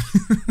enthusiasm.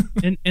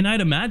 and I'd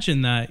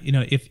imagine that, you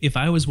know, if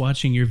I was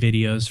watching your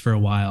videos for a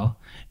while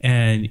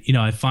and, you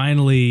know, I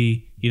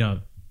finally, you know,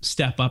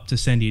 step up to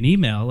send you an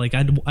email, like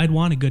I'd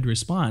want a good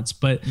response,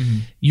 but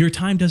your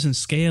time doesn't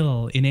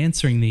scale in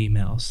answering the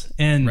emails.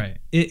 And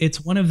it's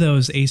one of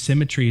those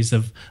asymmetries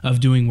of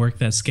doing work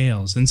that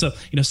scales. And so,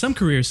 you know, some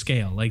careers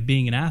scale, like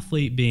being an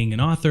athlete, being an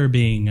author,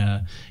 being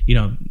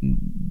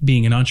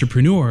an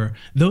entrepreneur.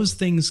 Those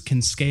things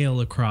can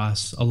scale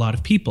across a lot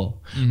of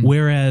people.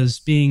 Whereas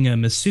being a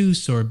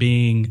masseuse or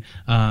being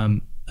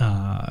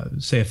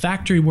say a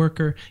factory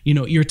worker, you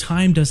know, your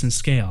time doesn't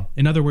scale.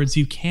 In other words,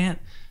 you can't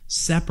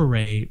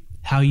separate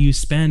how you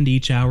spend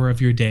each hour of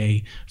your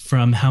day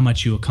from how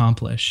much you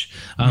accomplish.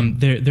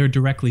 They're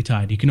directly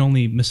tied. You can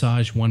only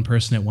massage one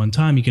person at one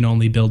time. You can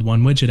only build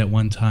one widget at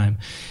one time.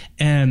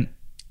 And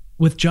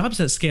with jobs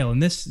at scale,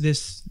 and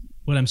this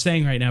what I'm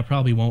saying right now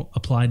probably won't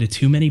apply to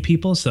too many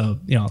people, so,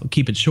 you know, I'll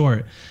keep it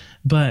short.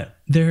 But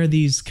there are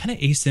these kind of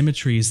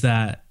asymmetries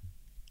that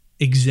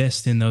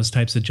exist in those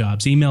types of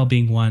jobs, email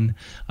being one,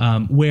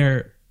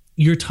 where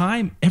your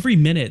time, every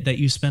minute that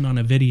you spend on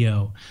a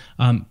video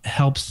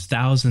helps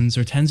thousands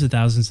or tens of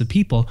thousands of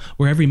people,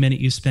 where every minute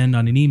you spend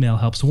on an email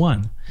helps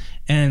one.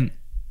 And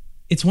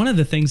it's one of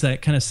the things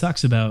that kind of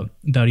sucks about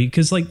it,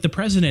 because like the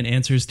president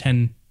answers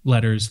 10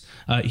 letters.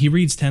 He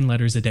reads 10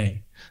 letters a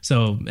day.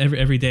 So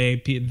every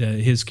day,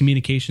 his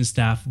communication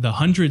staff, the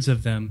hundreds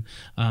of them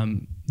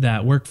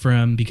that work for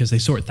him, because they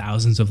sort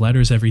thousands of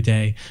letters every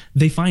day,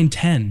 they find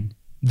 10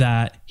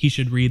 that he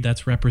should read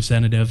that's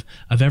representative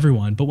of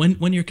everyone. But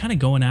when you're kind of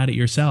going at it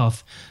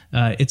yourself,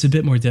 it's a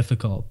bit more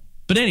difficult.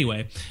 But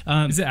anyway,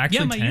 is it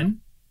actually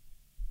 10?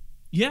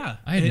 Yeah,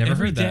 I had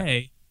never heard that.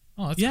 Day,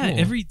 oh, that's cool.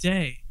 Every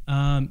day,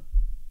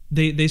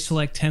 they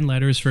select 10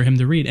 letters for him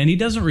to read, and he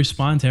doesn't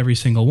respond to every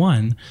single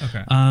one.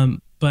 Okay.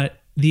 But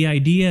the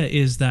idea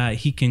is that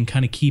he can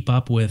kind of keep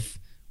up with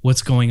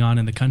what's going on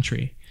in the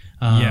country,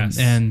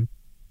 and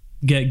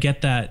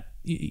get that,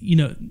 you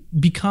know,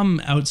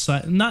 become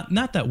outside.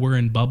 Not that we're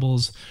in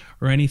bubbles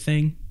or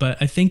anything, but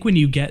I think when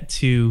you get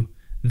to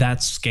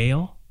that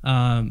scale,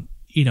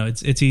 you know,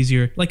 it's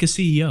easier, like a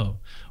CEO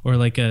or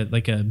like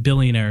a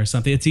billionaire or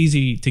something. It's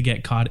easy to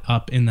get caught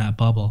up in that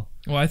bubble.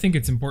 Well, I think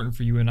it's important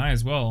for you and I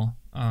as well.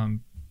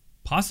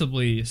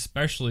 Possibly,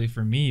 especially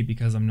for me,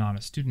 because I'm not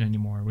a student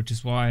anymore, which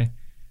is why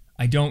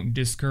I don't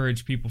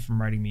discourage people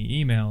from writing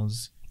me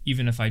emails,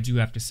 even if I do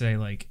have to say,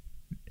 like,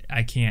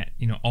 I can't,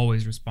 you know,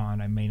 always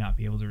respond. I may not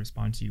be able to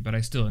respond to you, but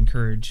I still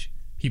encourage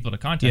people to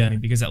contact me,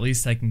 because at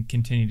least I can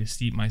continue to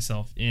steep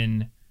myself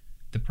in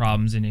the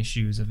problems and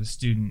issues of a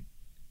student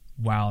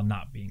while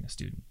not being a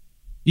student.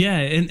 Yeah,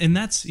 and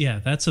that's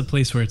a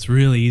place where it's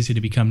really easy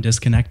to become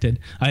disconnected.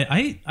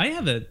 I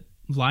have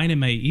line in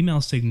my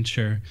email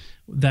signature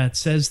that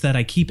says that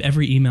I keep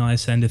every email I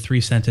send to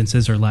 3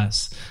 sentences or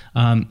less,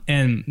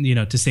 and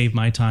to save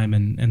my time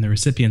and the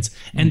recipients.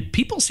 And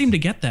people seem to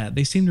get that.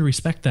 They seem to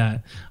respect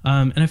that,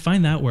 and I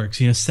find that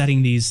works.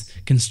 Setting these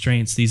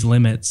constraints, these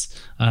limits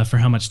for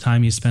how much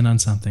time you spend on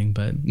something.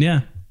 But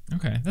yeah,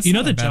 okay, that's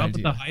the job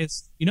with the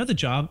highest. The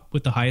job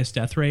with the highest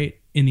death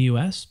rate in the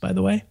U.S. By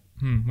the way,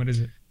 what is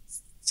it?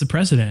 It's the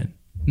president.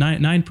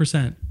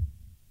 9%.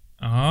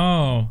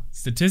 Oh,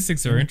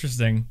 statistics are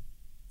interesting.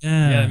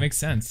 Yeah, that makes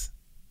sense.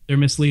 They're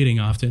misleading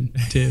often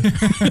too.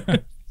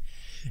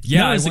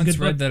 Yeah, I once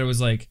read that it was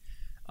like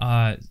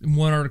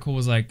one article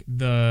was like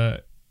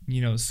the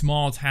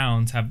small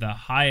towns have the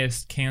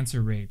highest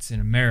cancer rates in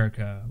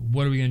America.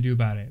 What are we going to do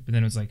about it? But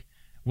then it was like,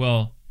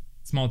 well,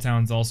 small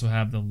towns also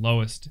have the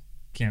lowest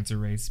cancer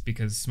rates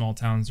because small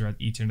towns are at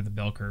each end of the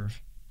bell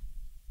curve.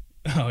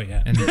 Oh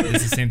yeah. And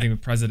it's the same thing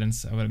with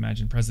presidents. I would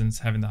imagine presidents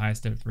having the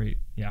highest death rate.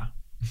 Yeah.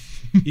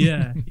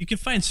 Yeah, you can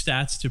find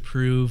stats to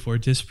prove or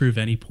disprove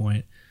any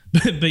point.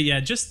 But yeah,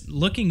 just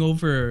looking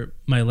over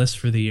my list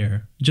for the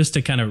year, just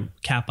to kind of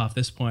cap off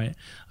this point,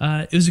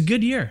 it was a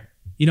good year.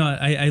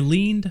 I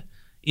leaned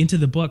into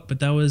the book, but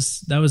that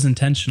was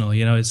intentional.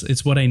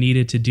 It's what I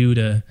needed to do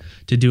to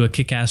do a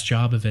kick-ass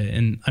job of it,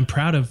 and I'm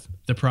proud of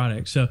the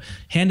product. So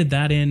handed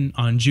that in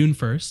on June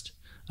 1st,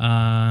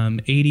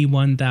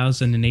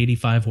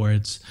 81,085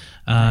 words.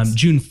 Nice.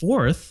 June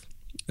 4th,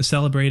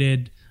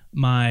 celebrated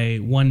my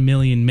 1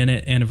 million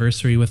minute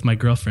anniversary with my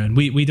girlfriend.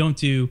 We don't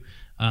do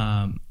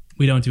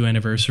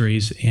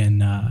anniversaries in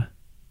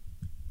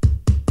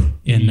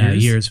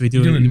years. We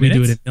do it in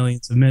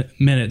millions of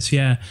minutes.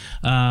 Yeah.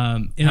 How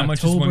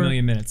much is 1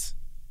 million minutes?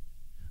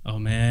 Oh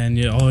man,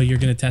 you're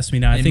gonna test me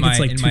now. I think it's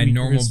like in my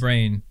normal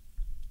brain.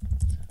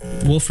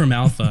 Wolfram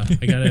Alpha.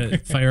 I gotta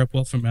fire up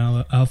Wolfram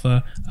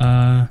Alpha.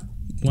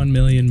 1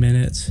 million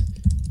minutes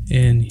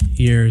in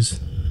years.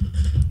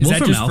 Is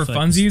that just for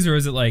funsies, or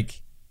is it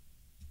like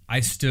I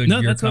stood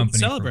your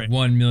company for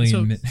 1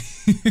 million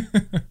minutes?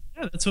 Yeah,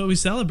 that's what we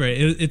celebrate.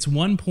 It's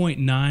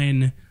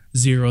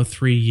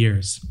 1.903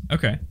 years.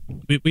 Okay.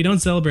 We don't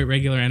celebrate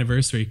regular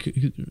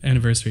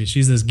anniversaries.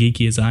 She's as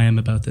geeky as I am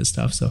about this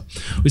stuff, so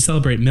we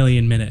celebrate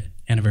million-minute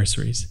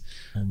anniversaries.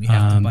 And we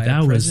have to buy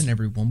a present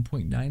every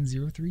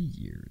 1.903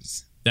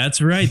 years. That's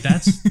right.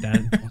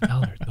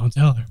 Don't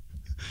tell her.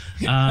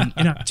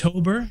 In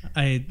October,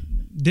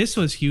 this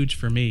was huge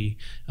for me.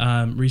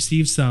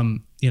 Received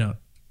some,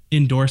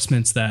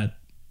 endorsements that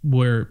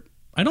were,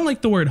 I don't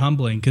like the word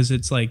humbling because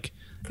it's like,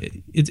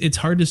 it's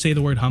hard to say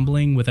the word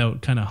humbling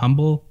without kind of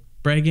humble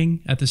bragging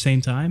at the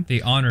same time.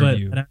 They honored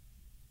you.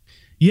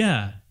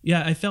 Yeah.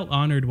 I felt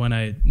honored when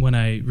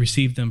I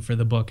received them for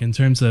the book in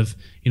terms of,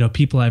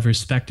 people I've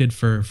respected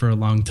for a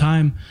long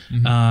time.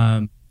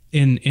 Mm-hmm.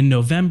 In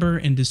November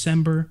and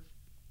December,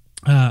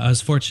 I was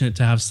fortunate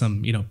to have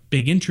some,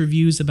 big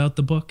interviews about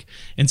the book.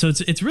 And so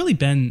it's really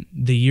been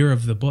the year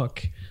of the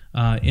book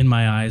in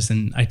my eyes,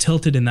 and I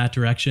tilted in that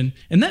direction.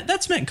 And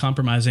that's meant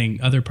compromising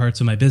other parts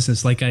of my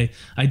business. Like I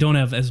don't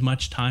have as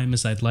much time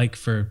as I'd like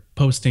for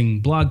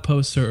posting blog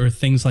posts or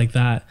things like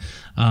that,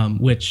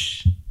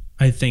 which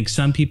I think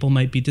some people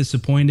might be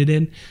disappointed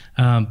in.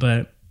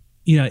 But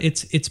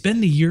it's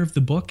been the year of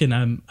the book, and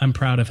I'm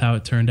proud of how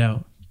it turned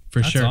out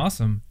for sure. That's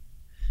awesome.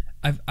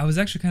 I was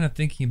actually kind of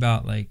thinking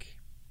about like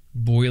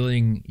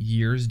boiling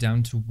years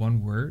down to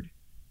one word,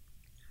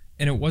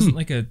 and it wasn't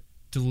like a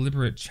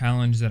deliberate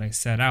challenge that I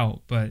set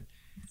out, but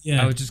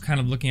I was just kind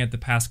of looking at the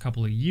past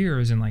couple of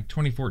years, and like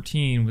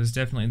 2014 was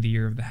definitely the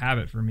year of the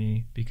habit for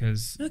me,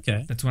 because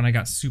that's when I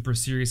got super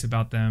serious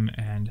about them,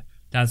 and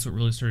that's what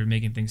really started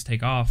making things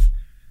take off.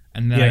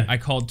 And then I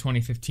called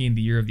 2015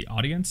 the year of the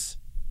audience,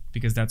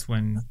 because that's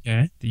when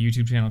the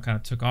YouTube channel kind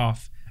of took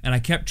off, and I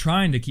kept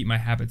trying to keep my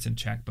habits in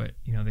check, but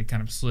they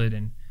kind of slid,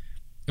 and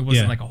it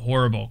wasn't like a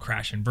horrible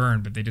crash and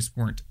burn, but they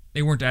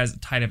weren't as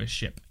tight of a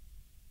ship.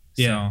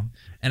 Yeah. So,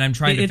 and I'm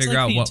trying to figure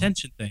out what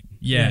intention thing.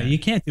 Yeah. You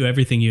can't do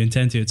everything you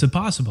intend to. It's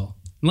impossible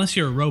unless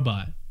you're a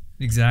robot.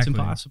 Exactly. It's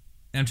impossible.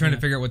 And I'm trying to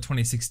figure out what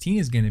 2016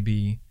 is going to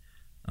be.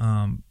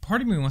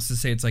 Part of me wants to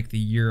say it's like the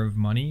year of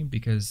money,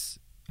 because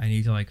I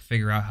need to like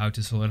figure out how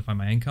to solidify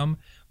my income.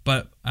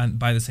 But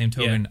by the same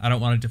token, I don't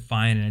want to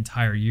define an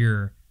entire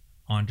year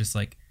on just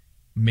like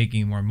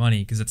making more money,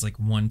 because it's like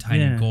one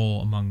tiny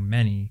goal among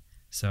many.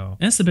 So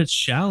and it's a bit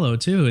shallow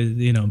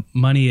too.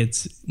 Money.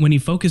 It's when you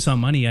focus on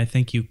money, I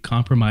think you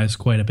compromise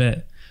quite a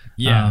bit.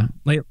 Yeah.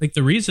 Like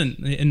the reason,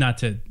 and not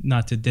to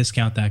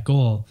discount that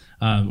goal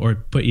or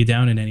put you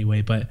down in any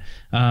way, but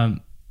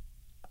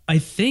I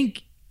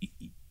think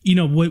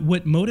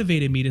what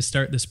motivated me to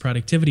start this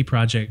productivity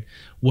project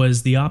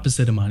was the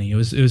opposite of money. It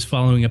was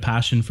following a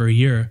passion for a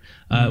year.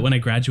 When I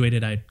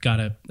graduated, I got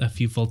a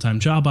few full-time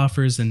job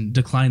offers and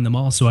declined them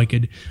all so I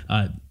could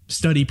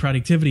study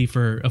productivity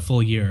for a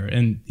full year.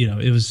 And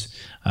it was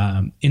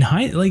in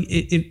high, like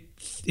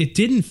it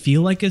didn't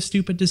feel like a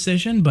stupid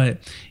decision, but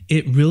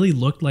it really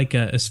looked like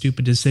a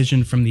stupid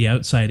decision from the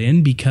outside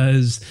in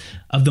because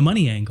of the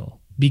money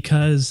angle.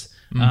 Because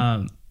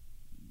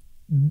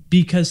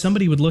because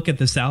somebody would look at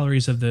the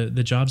salaries of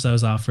the jobs I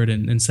was offered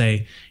and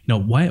say,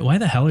 why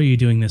the hell are you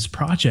doing this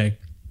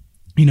project?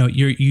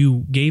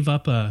 You gave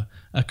up a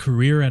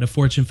career at a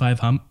Fortune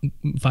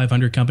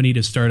 500 company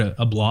to start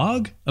a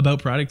blog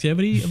about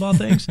productivity of all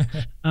things.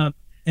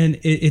 And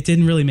it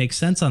didn't really make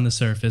sense on the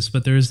surface,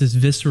 but there was this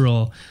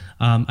visceral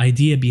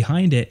idea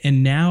behind it.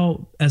 And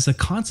now, as a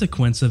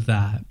consequence of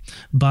that,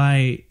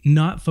 by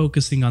not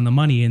focusing on the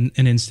money and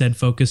instead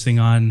focusing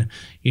on,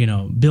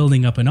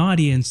 building up an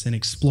audience and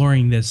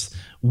exploring this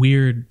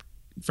weird,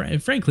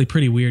 frankly,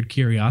 pretty weird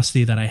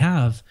curiosity that I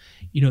have,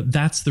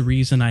 that's the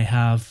reason I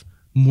have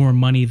more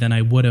money than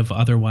I would have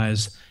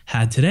otherwise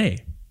had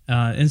today.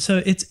 And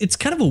so it's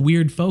kind of a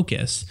weird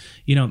focus.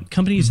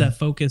 Companies that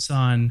focus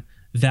on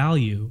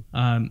value,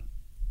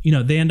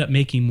 they end up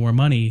making more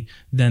money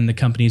than the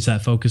companies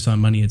that focus on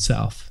money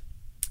itself.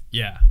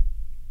 Yeah.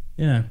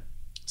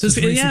 So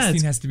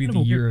 2016 has to be the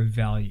year of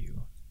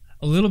value.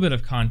 A little bit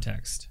of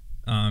context,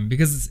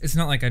 because it's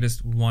not like I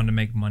just want to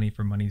make money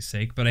for money's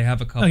sake, but I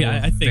have a couple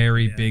of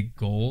very big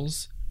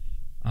goals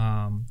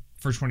for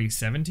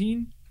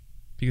 2017.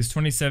 Because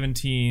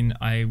 2017,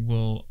 I'm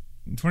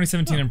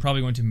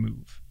probably going to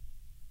move,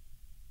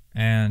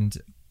 and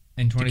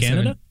in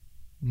 2017.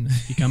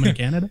 You coming to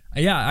Canada?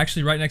 Yeah,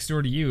 actually, right next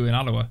door to you in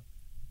Ottawa.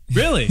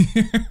 Really?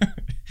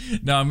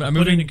 No, I'm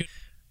moving.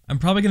 I'm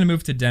probably going to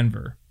move to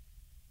Denver.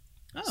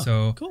 Oh,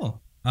 so cool.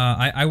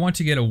 I want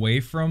to get away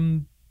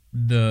from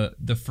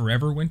the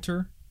forever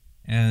winter.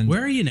 And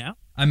where are you now?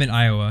 I'm in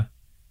Iowa,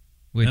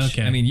 which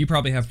I mean, you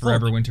probably have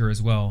forever winter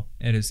as well.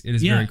 It is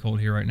very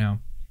cold here right now,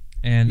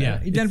 and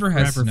Denver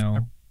has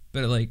snow,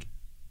 but like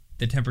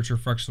the temperature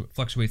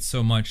fluctuates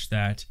so much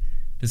that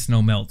the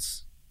snow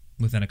melts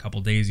within a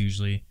couple days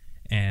usually.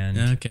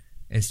 And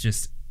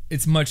it's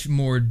much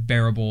more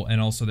bearable, and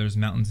also there's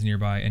mountains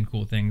nearby and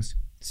cool things.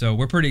 So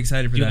we're pretty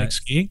excited for that. Do you like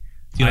skiing?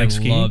 I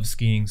love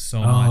skiing so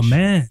much. Oh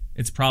man,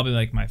 it's probably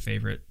like my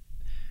favorite.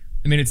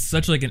 I mean, it's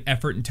such like an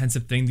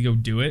effort-intensive thing to go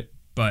do it,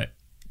 but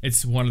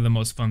it's one of the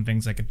most fun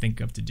things I could think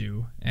of to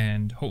do.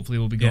 And hopefully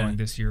we'll be going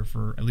this year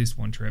for at least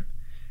one trip,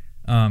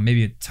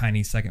 maybe a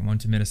tiny second one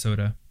to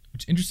Minnesota.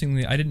 Which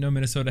interestingly, I didn't know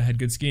Minnesota had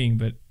good skiing,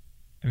 but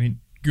I mean,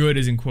 good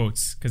is in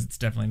quotes because it's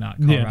definitely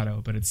not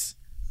Colorado, but it's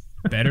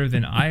better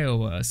than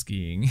Iowa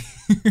skiing.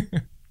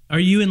 Are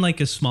you in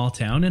like a small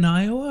town in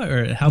Iowa,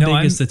 or how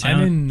big is the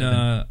town?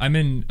 I'm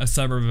in a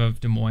suburb of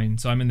Des Moines,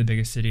 so I'm in the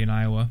biggest city in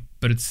Iowa,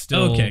 but it's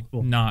still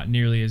not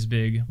nearly as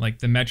big. Like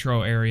the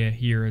metro area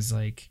here is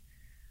like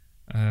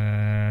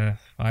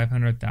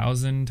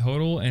 500,000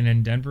 total, and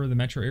in Denver the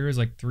metro area is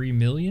like 3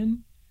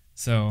 million.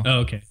 So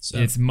so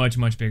it's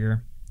much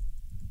bigger.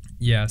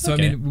 Yeah, so I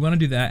mean, we want to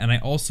do that, and I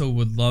also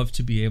would love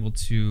to be able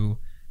to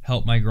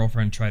help my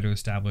girlfriend try to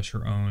establish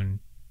her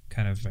own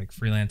kind of like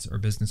freelance or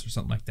business or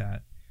something like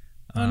that.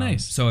 Oh,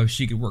 nice. So if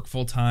she could work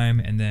full time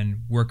and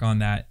then work on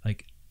that,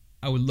 like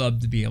I would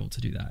love to be able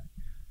to do that,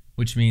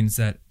 which means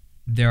that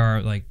there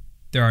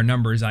are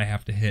numbers I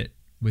have to hit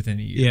within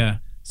a year. Yeah.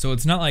 So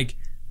it's not like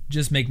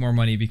just make more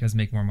money because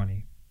make more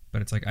money,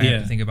 but it's like I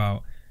have to think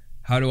about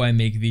how do I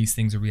make these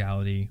things a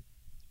reality.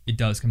 It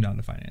does come down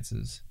to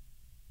finances.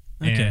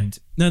 Okay.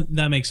 And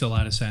that makes a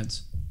lot of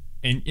sense.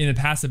 And in the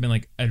past, I've been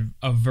like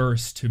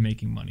averse to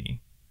making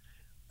money.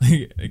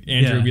 Like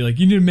Andrew would be like,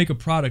 you need to make a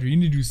product or you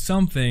need to do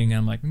something. And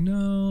I'm like,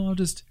 no,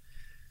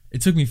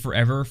 it took me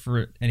forever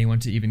for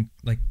anyone to even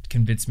like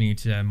convince me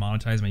to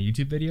monetize my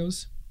YouTube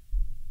videos.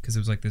 Because it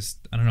was like this,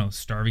 I don't know,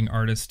 starving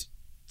artist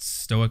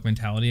stoic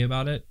mentality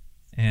about it.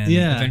 And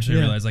eventually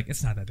I realized like,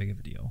 it's not that big of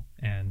a deal.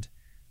 And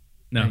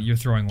you're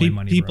throwing away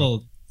money,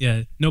 people,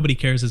 bro. Nobody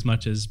cares as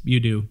much as you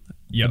do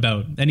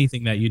about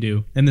anything that you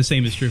do. And the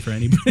same is true for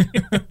anybody.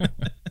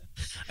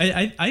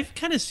 I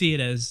kind of see it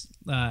as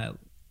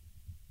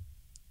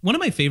one of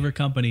my favorite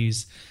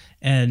companies,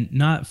 and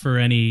not for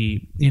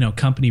any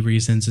company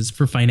reasons, it's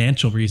for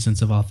financial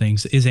reasons of all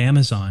things, is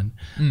Amazon.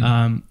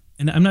 And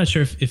I'm not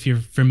sure if you're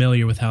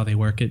familiar with how they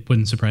work. It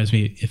wouldn't surprise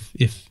me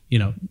if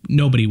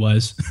nobody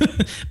was.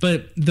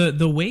 But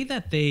the way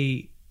that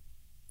they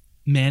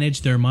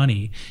manage their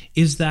money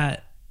is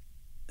that,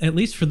 at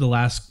least for the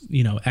last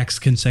X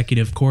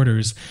consecutive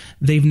quarters,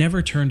 they've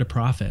never turned a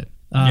profit.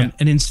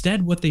 And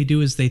instead what they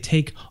do is they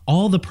take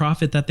all the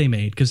profit that they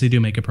made, because they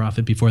do make a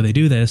profit before they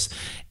do this,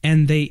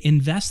 and they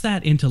invest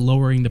that into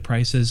lowering the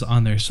prices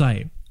on their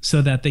site so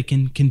that they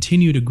can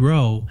continue to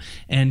grow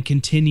and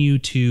continue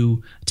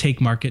to take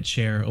market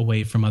share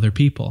away from other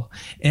people.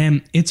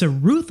 And it's a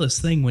ruthless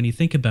thing when you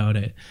think about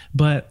it,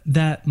 but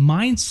that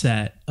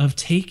mindset of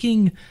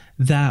taking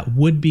that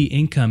would-be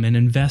income and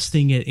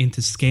investing it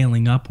into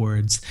scaling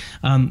upwards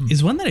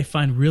is one that I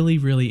find really,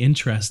 really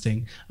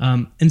interesting.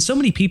 And so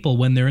many people,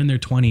 when they're in their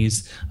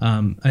 20s,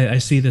 I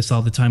see this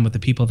all the time with the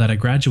people that I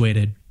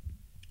graduated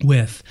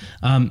with,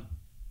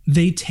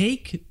 they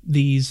take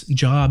these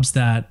jobs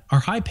that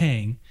are high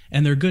paying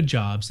and they're good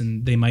jobs,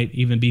 and they might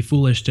even be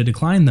foolish to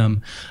decline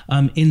them,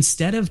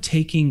 instead of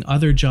taking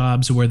other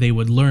jobs where they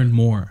would learn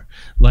more.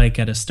 like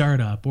at a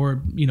startup,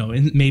 or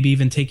maybe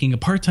even taking a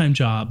part-time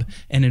job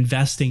and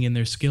investing in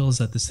their skills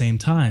at the same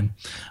time,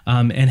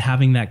 and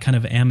having that kind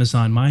of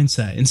Amazon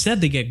mindset.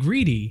 Instead, they get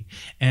greedy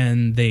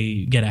and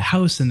they get a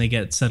house and they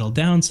get settled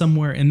down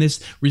somewhere, and this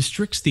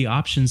restricts the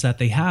options that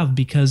they have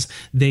because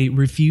they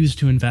refuse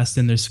to invest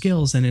in their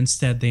skills, and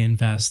instead they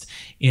invest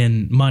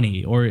in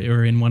money or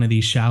in one of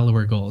these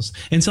shallower goals.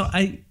 And so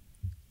I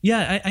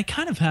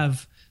kind of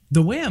have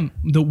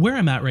where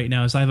I'm at right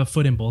now is I have a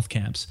foot in both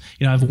camps.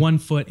 I have one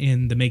foot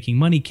in the making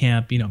money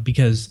camp,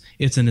 because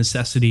it's a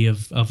necessity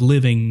of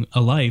living a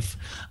life.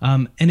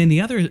 And in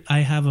the other, I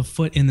have a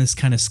foot in this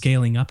kind of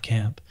scaling up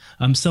camp.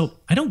 So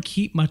I don't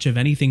keep much of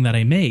anything that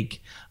I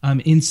make.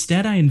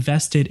 Instead, I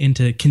invested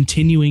into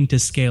continuing to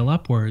scale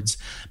upwards,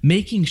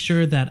 making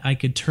sure that I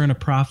could turn a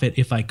profit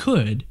if I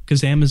could,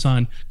 because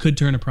Amazon could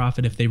turn a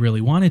profit if they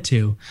really wanted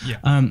to,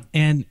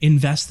 and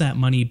invest that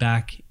money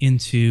back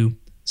into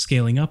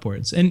scaling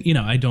upwards. And,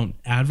 I don't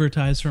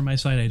advertise for my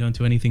site. I don't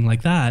do anything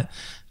like that.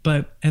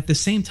 But at the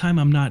same time,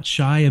 I'm not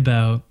shy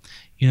about,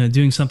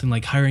 doing something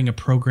like hiring a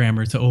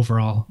programmer to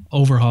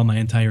overhaul my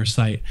entire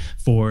site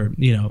for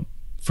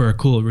a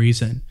cool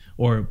reason,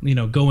 or,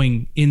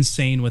 going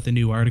insane with a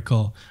new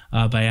article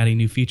by adding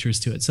new features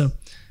to it. So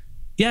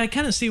yeah, I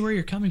kind of see where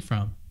you're coming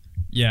from.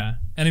 Yeah.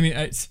 And I mean,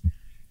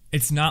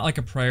 it's not like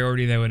a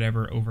priority that would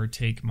ever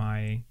overtake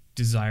my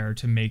desire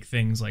to make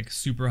things like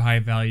super high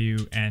value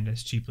and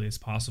as cheaply as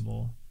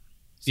possible.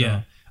 So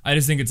yeah, I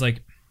just think it's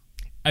like,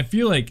 I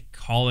feel like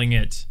calling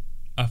it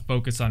a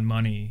focus on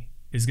money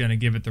is going to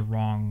give it the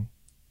wrong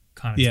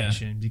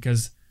connotation,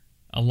 because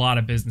a lot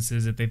of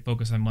businesses, if they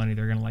focus on money,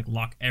 they're going to like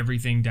lock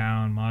everything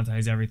down,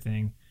 monetize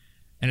everything.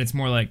 And it's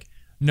more like,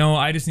 no,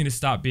 I just need to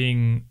stop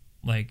being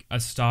like a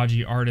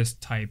stodgy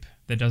artist type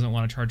that doesn't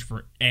want to charge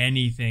for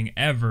anything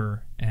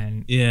ever,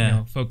 and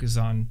focus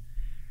on,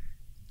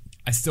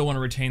 I still want to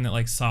retain that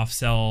like soft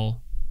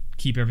sell,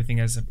 keep everything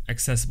as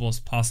accessible as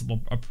possible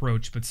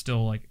approach, but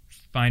still like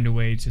find a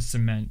way to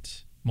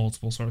cement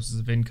multiple sources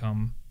of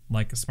income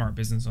like a smart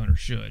business owner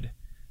should.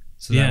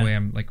 So that way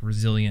I'm like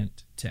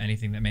resilient to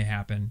anything that may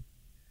happen.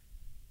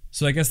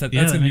 So I guess that's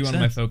going to be one of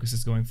my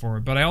focuses going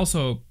forward. But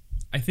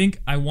I think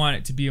I want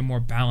it to be a more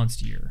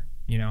balanced year,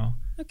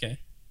 Okay.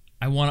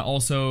 I want to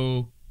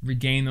also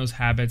regain those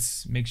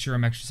habits, make sure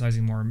I'm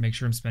exercising more, make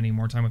sure I'm spending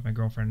more time with my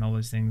girlfriend and all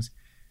those things.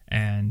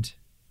 And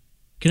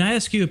can I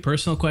ask you a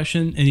personal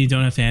question, and you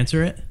don't have to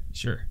answer it?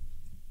 Sure.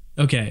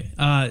 Okay.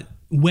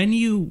 When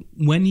you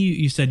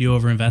said you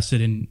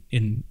overinvested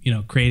in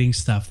creating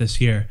stuff this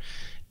year,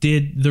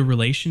 did the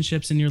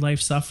relationships in your life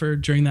suffer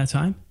during that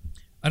time?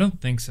 I don't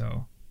think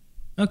so.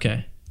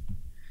 Okay.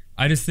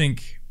 I just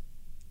think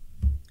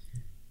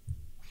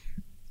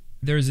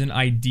there's an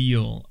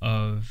ideal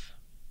of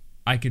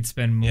I could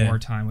spend more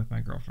time with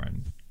my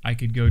girlfriend. I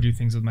could go do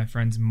things with my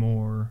friends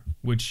more,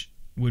 which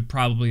would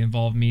probably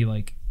involve me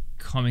like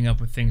coming up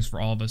with things for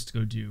all of us to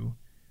go do.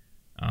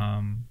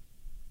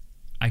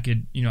 I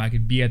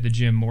could be at the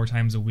gym more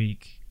times a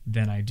week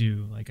than I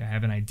do. Like, I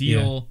have an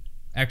ideal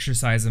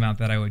exercise amount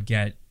that I would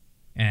get,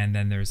 and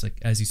then there's, like,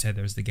 as you said,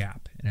 there's the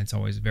gap, and it's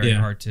always very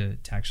hard to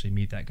actually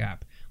meet that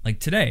gap. Like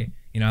today,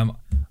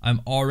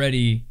 I'm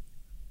already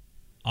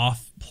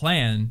off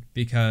plan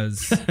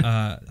because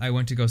I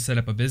went to go set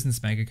up a business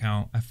bank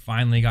account. I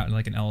finally got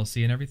like an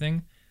LLC and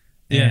everything.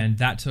 And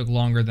that took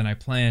longer than I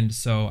planned,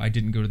 so I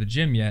didn't go to the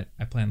gym yet.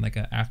 I planned like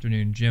an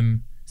afternoon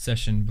gym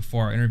session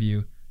before our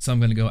interview, so I'm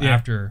going to go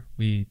after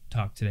we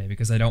talk today,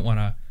 because I don't want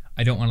to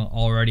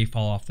already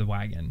fall off the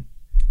wagon.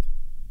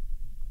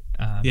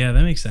 That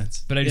makes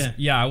sense. But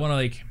I want to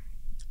like,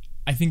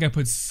 I think I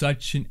put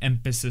such an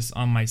emphasis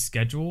on my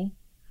schedule,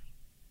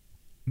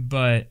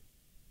 but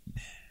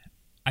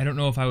I don't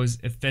know if I was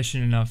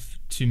efficient enough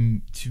to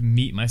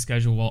meet my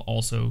schedule while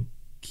also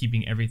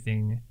keeping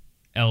everything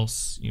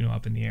else,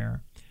 up in the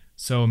air.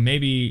 So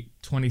maybe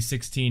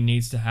 2016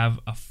 needs to have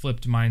a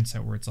flipped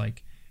mindset where it's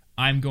like,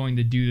 I'm going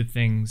to do the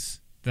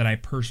things that I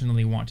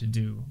personally want to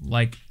do,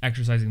 like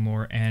exercising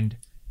more and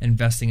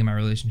investing in my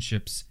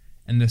relationships,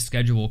 and the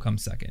schedule will come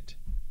second.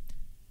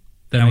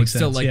 Then I would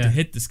still like to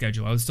hit the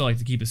schedule. I would still like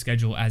to keep the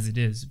schedule as it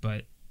is,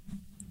 but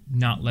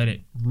not let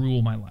it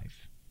rule my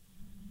life.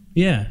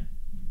 Yeah,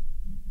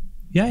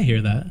 I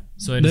hear that.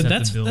 So I just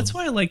have to build. That's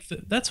why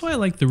I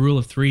like the rule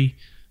of three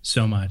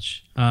so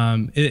much.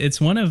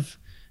 It's one of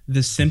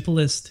the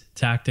simplest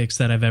tactics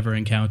that I've ever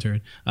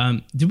encountered.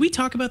 Did we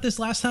talk about this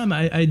last time?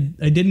 I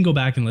didn't go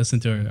back and listen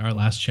to our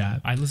last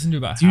chat. I listened to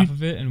about half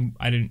of it, and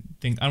I don't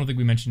think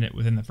we mentioned it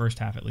within the first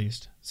half at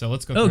least. So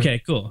let's go through Okay,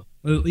 it. Cool.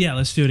 Yeah,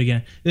 let's do it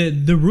again.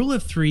 The rule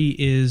of three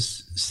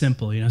is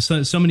simple.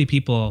 So many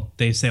people,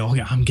 they say, "Oh,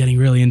 yeah, I'm getting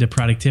really into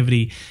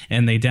productivity,"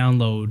 and they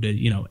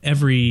download,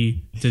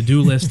 every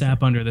to-do list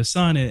app under the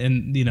sun,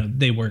 and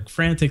they work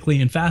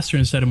frantically and faster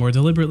instead of more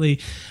deliberately.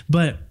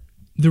 But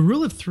the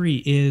rule of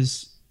three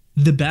is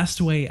the best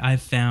way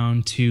I've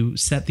found to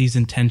set these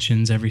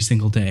intentions every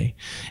single day.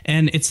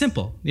 And it's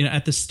simple.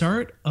 At the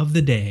start of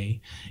the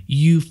day,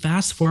 you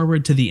fast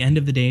forward to the end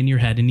of the day in your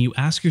head, and you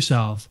ask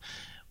yourself,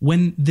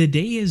 when the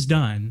day is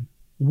done,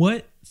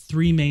 what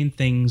three main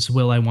things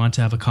will I want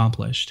to have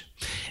accomplished?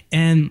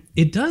 And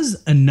it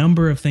does a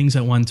number of things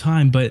at one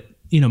time, but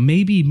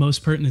maybe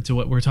most pertinent to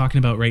what we're talking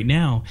about right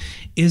now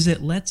is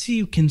it lets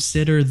you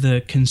consider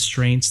the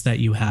constraints that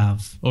you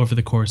have over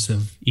the course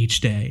of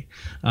each day.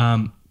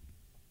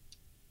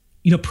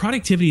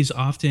 Productivity is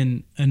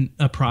often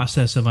a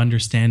process of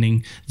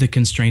understanding the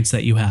constraints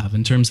that you have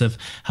in terms of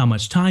how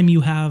much time you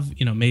have.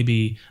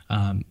 Maybe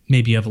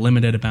you have a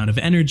limited amount of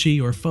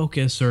energy or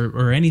focus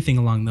or anything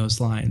along those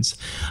lines.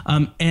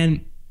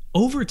 And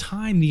over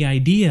time, the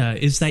idea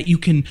is that you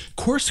can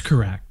course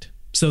correct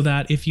so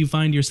that if you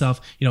find yourself,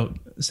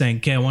 saying,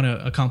 okay, I want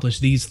to accomplish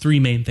these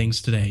three main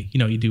things today,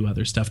 you do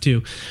other stuff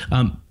too.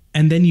 And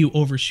then you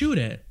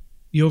overshoot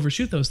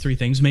those three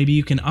things, maybe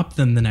you can up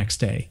them the next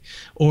day.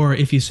 Or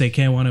if you say,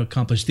 okay, I want to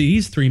accomplish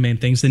these three main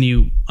things, then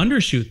you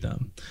undershoot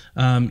them.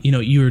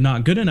 You're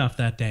not good enough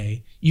that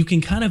day. You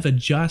can kind of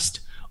adjust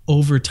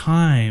over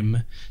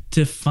time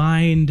to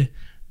find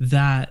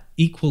that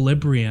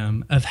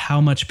equilibrium of how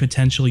much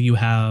potential you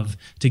have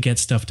to get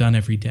stuff done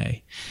every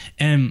day.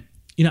 And,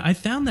 I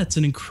found that's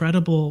an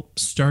incredible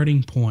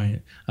starting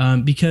point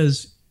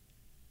because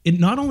it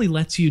not only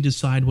lets you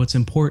decide what's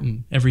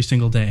important every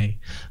single day,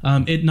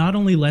 it not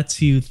only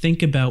lets you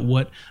think about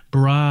what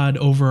broad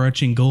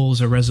overarching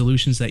goals or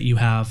resolutions that you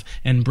have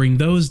and bring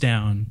those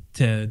down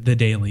to the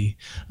daily.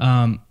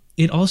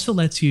 It also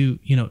lets you,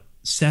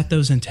 set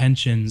those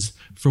intentions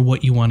for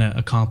what you want to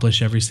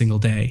accomplish every single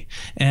day.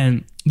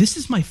 And this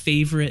is my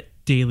favorite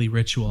daily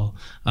ritual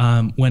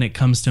when it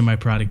comes to my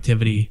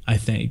productivity, I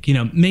think.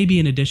 Maybe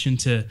in addition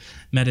to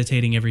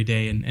meditating every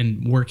day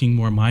and working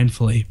more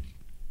mindfully.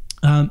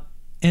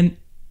 And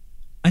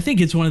I think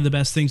it's one of the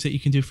best things that you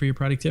can do for your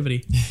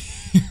productivity.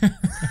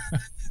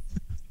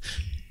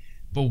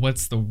 But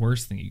what's the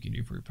worst thing you can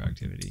do for your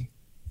productivity?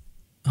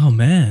 Oh,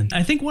 man.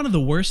 I think one of the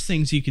worst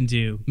things you can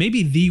do,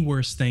 maybe the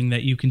worst thing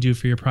that you can do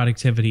for your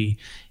productivity,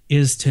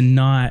 is to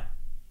not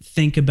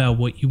think about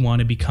what you want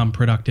to become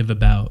productive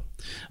about.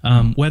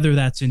 Whether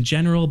that's in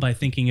general by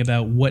thinking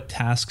about what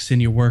tasks in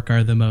your work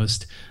are the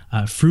most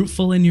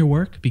fruitful in your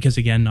work, because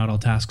again, not all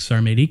tasks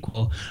are made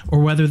equal, or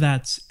whether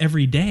that's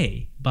every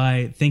day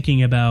by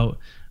thinking about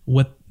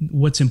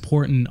what's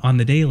important on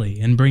the daily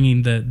and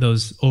bringing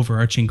those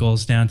overarching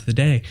goals down to the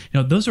day.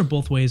 Those are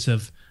both ways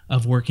of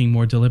working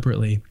more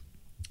deliberately.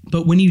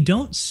 But when you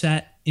don't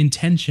set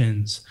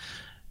intentions,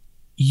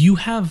 you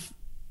have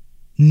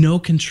no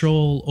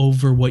control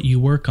over what you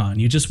work on.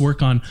 You just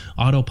work on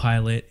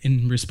autopilot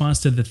in response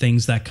to the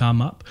things that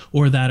come up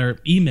or that are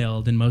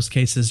emailed in most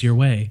cases your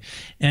way.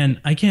 And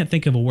I can't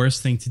think of a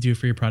worse thing to do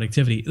for your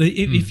productivity.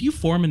 If you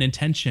form an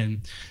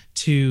intention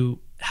to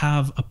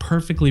have a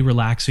perfectly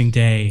relaxing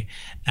day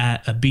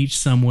at a beach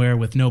somewhere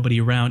with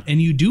nobody around,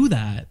 and you do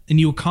that and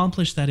you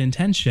accomplish that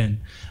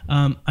intention,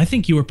 I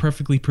think you were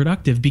perfectly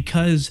productive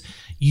because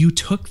you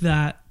took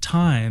that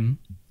time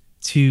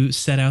to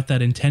set out that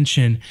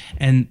intention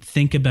and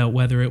think about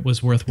whether it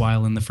was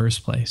worthwhile in the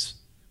first place.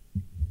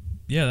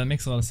 Yeah, that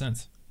makes a lot of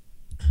sense.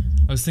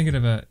 I was thinking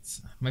of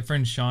my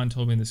friend Sean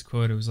told me this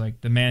quote. It was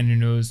like, the man who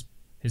knows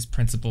his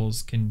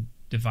principles can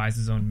devise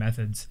his own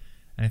methods.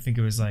 And I think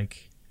it was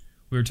like,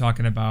 we were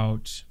talking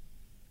about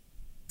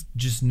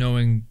just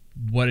knowing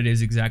what it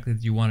is exactly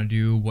that you want to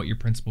do, what your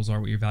principles are,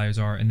 what your values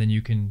are, and then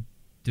you can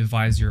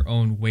devise your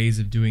own ways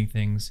of doing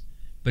things.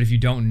 But if you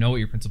don't know what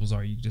your principles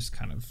are, you just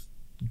kind of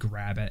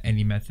grab at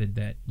any method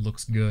that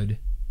looks good.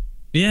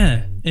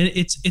 Yeah, and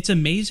it's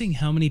amazing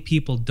how many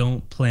people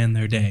don't plan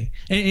their day.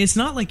 It's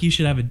not like you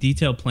should have a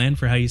detailed plan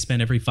for how you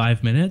spend every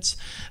 5 minutes,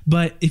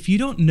 but if you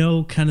don't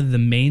know kind of the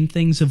main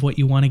things of what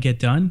you want to get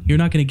done, you're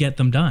not going to get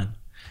them done.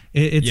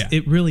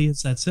 It really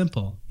is that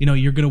simple.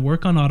 You're going to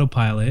work on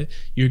autopilot.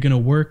 You're going to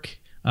work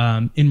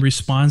in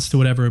response to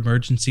whatever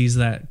emergencies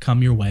that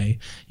come your way.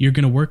 You're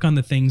going to work on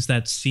the things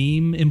that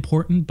seem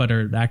important but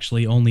are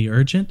actually only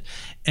urgent,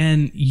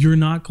 and you're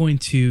not going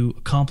to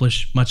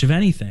accomplish much of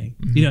anything.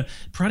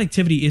 Mm-hmm.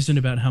 Productivity isn't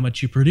about how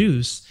much you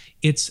produce,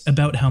 it's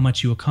about how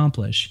much you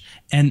accomplish.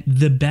 And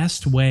the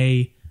best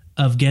way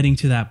of getting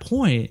to that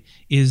point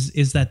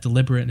is that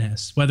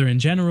deliberateness, whether in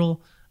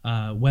general,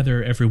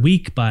 whether every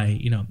week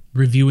by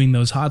reviewing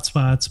those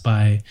hotspots,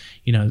 by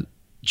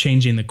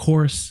changing the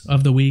course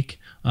of the week,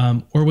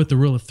 or with the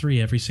rule of 3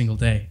 every single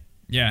day.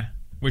 Yeah,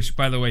 which,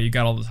 by the way, you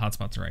got all those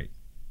hotspots right.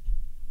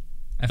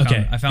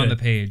 I found the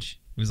page.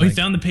 It was you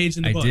found the page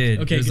in the book. I did.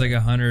 Okay, it was like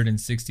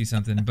 160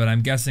 something, but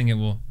I'm guessing it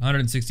will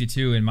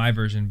 162 in my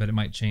version, but it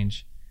might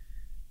change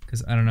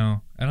because I don't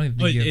know. I don't even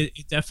think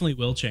it definitely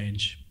will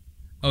change.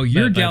 Oh,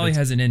 your galley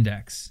has an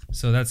index,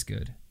 so that's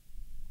good.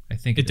 I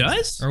think it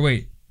does. Or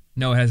wait,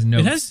 no, it has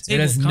notes. It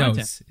has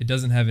notes. It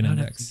doesn't have an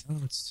index.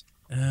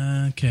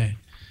 Okay.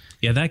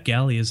 Yeah, that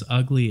galley is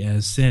ugly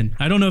as sin.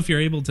 I don't know if you're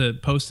able to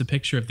post a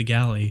picture of the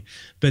galley,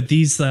 but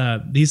these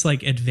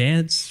like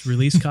advanced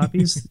release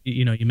copies,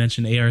 you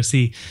mentioned ARC,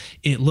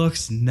 it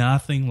looks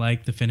nothing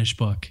like the finished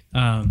book.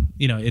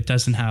 It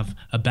doesn't have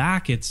a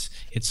back. It's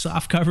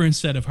soft cover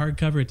instead of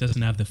hardcover. It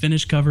doesn't have the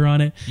finished cover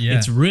on it. Yeah.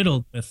 It's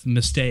riddled with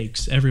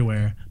mistakes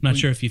everywhere. I'm not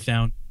sure if you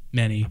found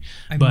many.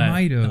 I but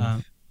might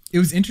have. It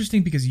was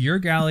interesting because your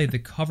galley, the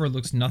cover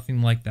looks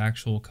nothing like the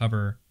actual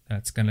cover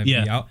that's going to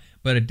be out,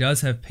 but it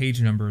does have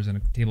page numbers and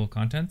a table of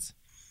contents.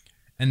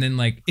 And then,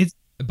 like, it's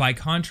by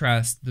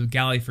contrast, the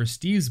galley for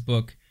Steve's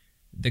book,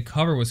 the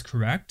cover was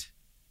correct,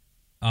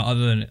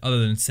 other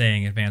than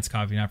saying advanced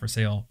copy not for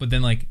sale. But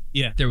then, like,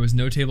 there was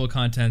no table of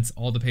contents,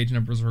 all the page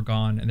numbers were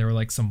gone, and there were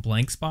like some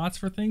blank spots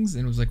for things,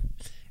 and it was like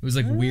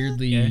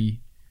weirdly,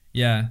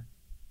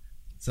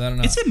 So I don't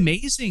know. It's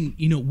amazing,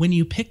 when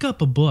you pick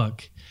up a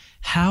book,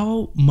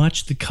 how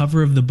much the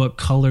cover of the book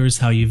colors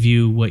how you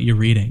view what you're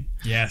reading.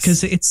 Yes.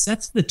 Because it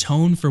sets the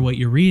tone for what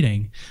you're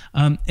reading.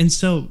 And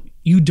so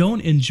you don't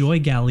enjoy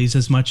galleys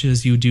as much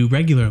as you do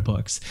regular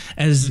books.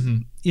 As,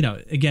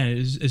 again,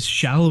 as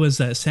shallow as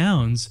that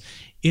sounds,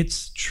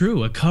 it's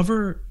true. A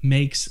cover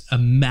makes a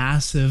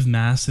massive,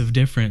 massive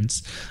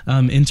difference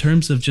in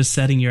terms of just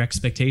setting your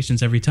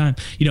expectations every time.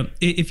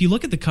 If you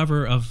look at the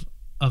cover of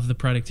the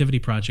Productivity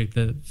Project,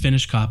 the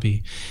finished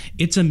copy,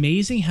 it's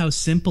amazing how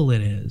simple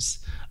it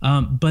is.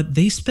 But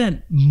they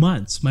spent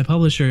months, my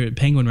publisher,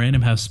 Penguin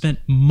Random House, spent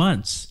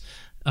months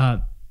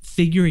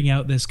figuring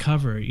out this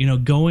cover,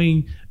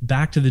 going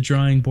back to the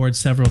drawing board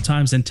several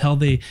times until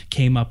they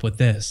came up with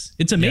this.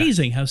 It's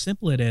amazing how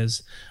simple it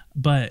is,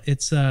 but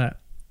it's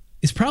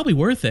probably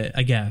worth it,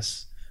 I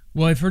guess.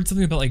 Well, I've heard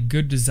something about like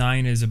good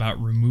design is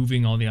about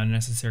removing all the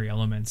unnecessary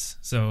elements.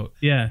 So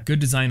good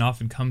design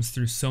often comes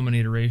through so many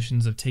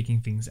iterations of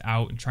taking things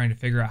out and trying to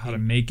figure out how to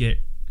make it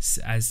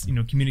as,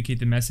 communicate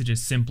the message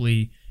as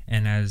simply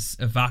and as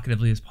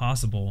evocatively as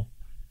possible.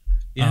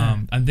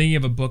 I'm thinking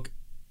of a book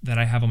that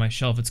I have on my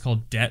shelf. It's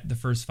called Debt, the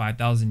First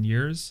 5,000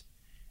 Years.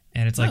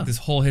 And it's like this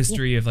whole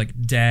history of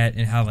like debt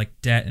and how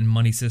like debt and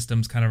money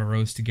systems kind of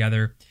arose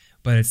together.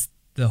 But it's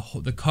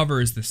the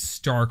cover is this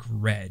stark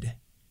red.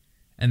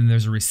 And then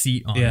there's a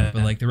receipt on it.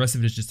 But like the rest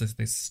of it is just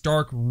this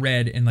stark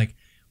red. And like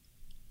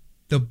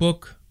the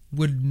book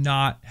would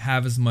not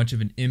have as much of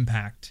an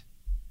impact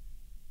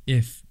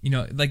if,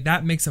 like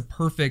that makes a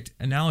perfect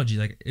analogy.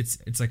 Like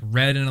it's like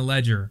red in a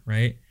ledger,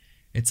 right?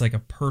 It's like a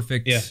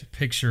perfect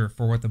picture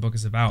for what the book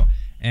is about.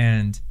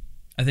 And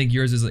I think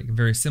yours is like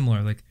very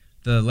similar. Like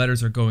the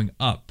letters are going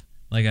up,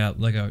 like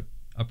a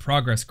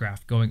progress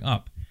graph going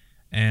up.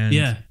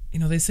 And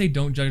they say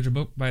don't judge a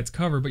book by its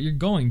cover, but you're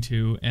going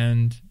to.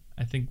 And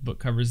I think book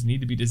covers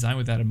need to be designed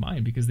with that in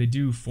mind because they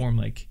do form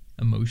like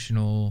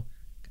emotional,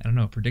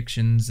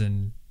 predictions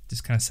and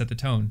just kind of set the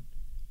tone.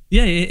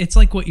 Yeah, it's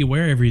like what you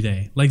wear every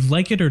day.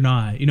 Like it or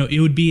not, it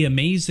would be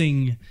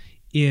amazing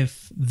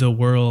if the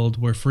world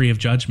were free of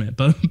judgment,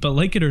 but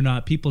like it or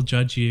not, people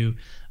judge you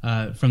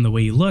from the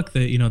way you look,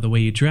 the way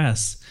you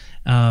dress,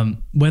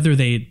 whether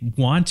they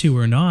want to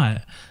or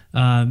not.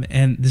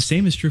 And the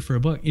same is true for a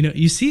book.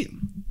 You see,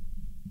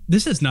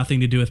 this has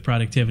nothing to do with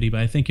productivity, but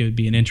I think it would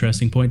be an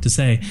interesting point to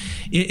say.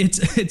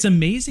 It's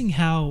amazing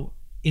how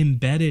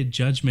embedded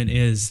judgment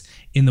is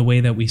in the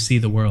way that we see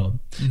the world.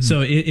 Mm-hmm.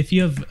 So if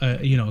you have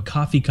a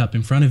coffee cup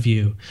in front of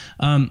you,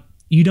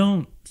 you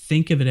don't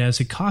think of it as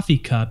a coffee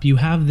cup. You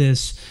have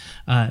this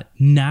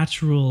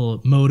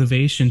natural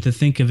motivation to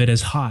think of it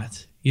as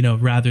hot,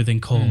 rather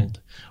than cold,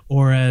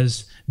 or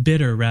as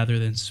bitter rather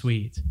than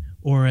sweet,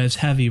 or as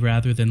heavy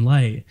rather than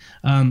light.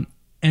 And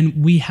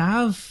we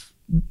have,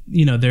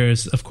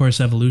 there's of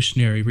course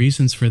evolutionary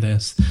reasons for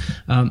this.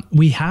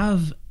 We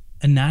have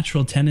a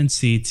natural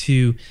tendency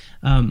to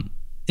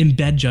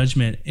embed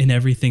judgment in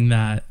everything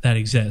that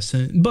exists,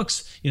 and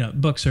books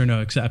are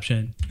no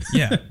exception.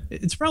 Yeah.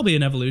 It's probably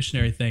an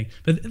evolutionary thing,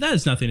 but that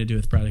has nothing to do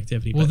with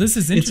productivity. Well, this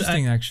is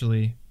interesting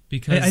actually,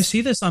 because I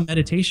see this on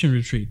meditation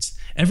retreats.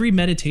 Every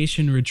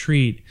meditation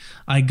retreat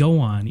I go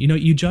on,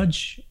 you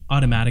judge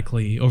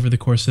automatically over the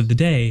course of the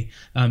day.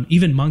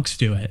 Even monks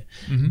do it.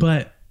 Mm-hmm.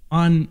 But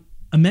on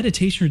a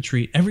meditation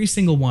retreat, every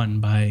single one,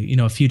 by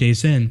a few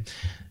days in,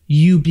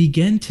 you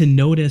begin to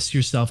notice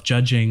yourself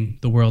judging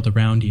the world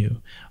around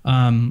you,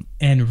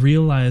 and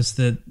realize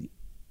that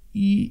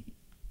you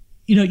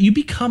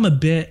become a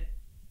bit.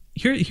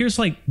 Here's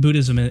like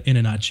Buddhism in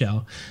a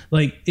nutshell.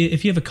 Like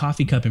if you have a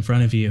coffee cup in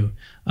front of you,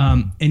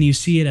 and you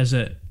see it as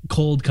a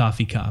cold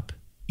coffee cup,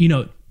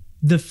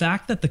 the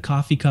fact that the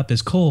coffee cup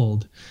is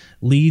cold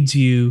leads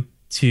you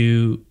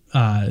to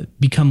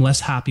become less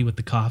happy with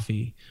the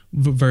coffee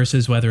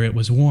versus whether it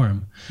was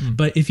warm.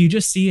 But if you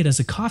just see it as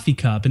a coffee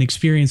cup and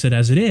experience it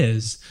as it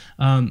is,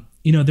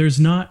 there's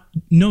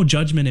no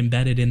judgment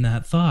embedded in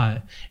that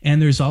thought,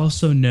 and there's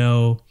also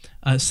no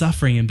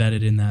suffering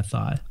embedded in that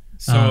thought.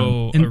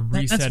 So a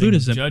resetting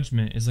of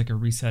judgment is like a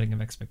resetting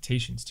of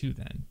expectations too,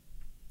 then.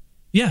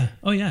 Yeah.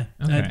 Oh yeah.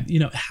 Okay.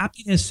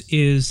 Happiness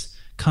is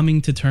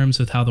coming to terms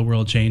with how the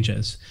world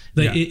changes.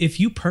 If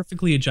you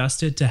perfectly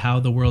adjusted to how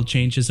the world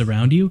changes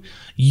around you,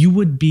 you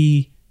would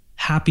be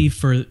happy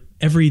for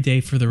every day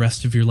for the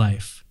rest of your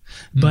life.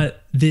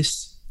 But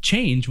this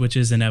change, which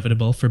is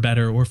inevitable for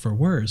better or for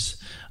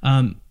worse,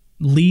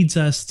 leads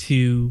us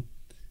to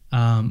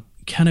kind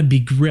of be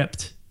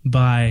gripped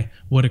by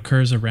what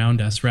occurs around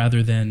us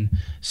rather than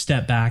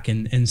step back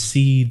and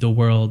see the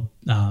world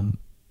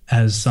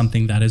as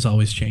something that is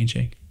always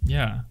changing.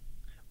 Yeah.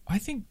 I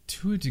think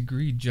to a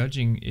degree,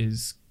 judging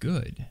is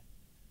good.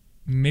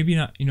 Maybe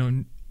not,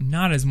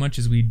 not as much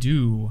as we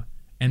do,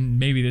 and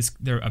maybe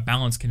a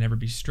balance can never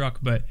be struck.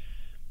 But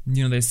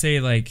they say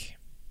like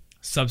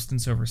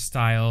substance over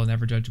style,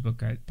 never judge a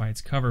book by its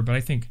cover. But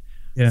I think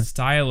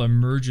style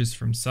emerges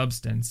from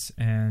substance,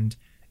 and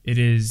it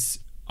is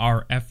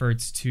our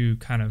efforts to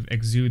kind of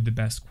exude the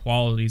best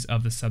qualities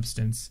of the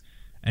substance.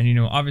 And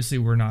obviously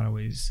we're not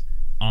always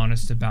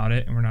honest about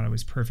it, and we're not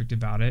always perfect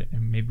about it,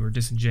 and maybe we're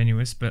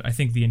disingenuous, but I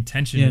think the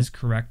intention is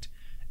correct.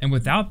 And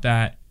without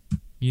that,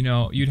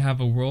 you'd have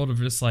a world of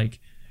just like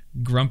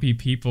grumpy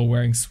people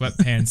wearing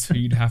sweatpants who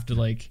you'd have to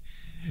like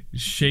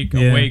shake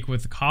awake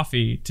with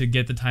coffee to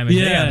get the time of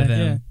day out of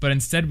them. But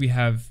instead we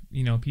have,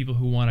 people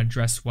who want to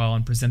dress well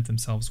and present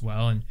themselves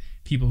well, and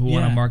people who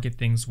want to market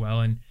things well.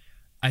 And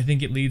I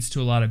think it leads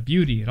to a lot of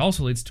beauty. It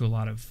also leads to a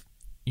lot of,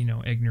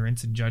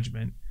 ignorance and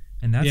judgment,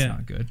 and that's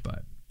not good.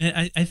 But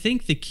I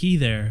think the key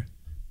there,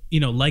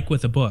 like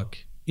with a book,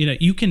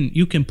 you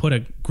can put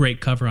a great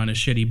cover on a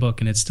shitty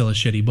book and it's still a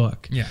shitty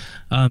book. Yeah.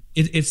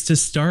 It's to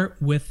start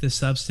with the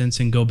substance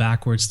and go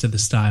backwards to the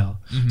style.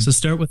 Mm-hmm. So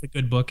start with a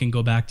good book and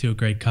go back to a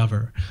great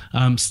cover.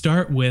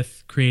 Start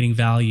with creating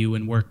value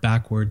and work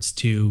backwards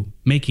to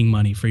making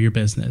money for your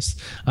business.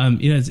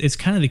 It's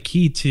kind of the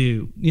key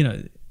to,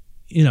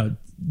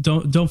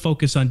 don't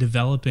focus on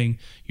developing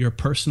your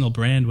personal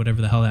brand,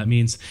 whatever the hell that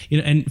means,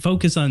 and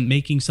focus on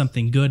making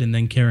something good and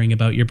then caring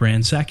about your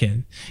brand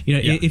second.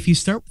 If you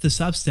start with the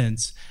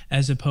substance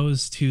as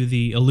opposed to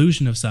the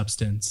illusion of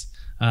substance,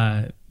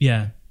 I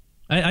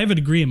have a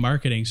degree in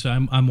marketing, so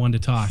I'm one to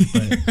talk,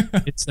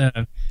 but it's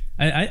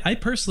I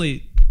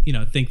personally,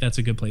 think that's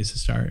a good place to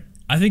start.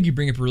 I think you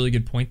bring up a really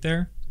good point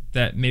there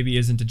that maybe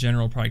isn't a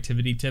general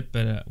productivity tip,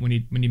 but when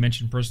you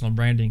mention personal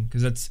branding,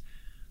 because that's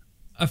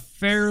a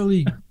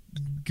fairly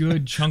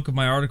good chunk of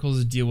my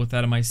articles deal with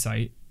that on my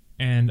site,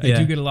 and I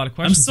do get a lot of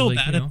questions. I'm so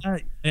bad at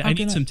that. I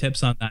need some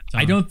tips on that, Tom.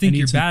 I don't think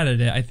you're bad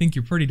at it. I think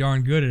you're pretty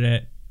darn good at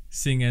it,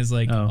 seeing as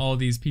like all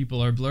these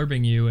people are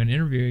blurbing you and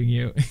interviewing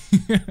you.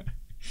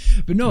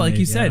 But no, like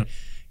you said,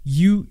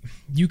 you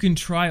can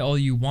try all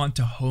you want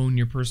to hone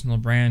your personal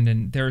brand,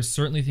 and there are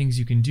certainly things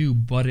you can do,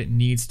 but it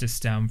needs to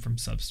stem from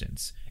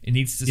substance. It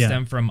needs to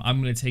stem from,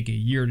 I'm going to take a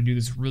year to do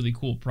this really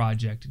cool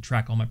project and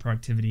track all my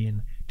productivity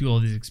and do all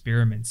these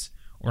experiments.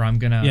 Or I'm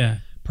going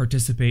to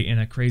participate in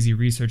a crazy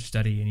research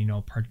study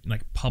and,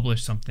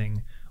 publish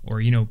something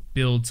or,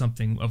 build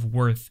something of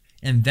worth.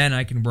 And then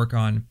I can work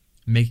on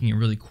making a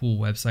really cool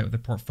website with a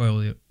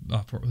portfolio.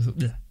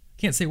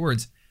 Can't say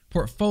words.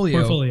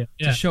 Portfolio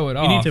to show it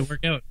off. You need to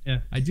work out.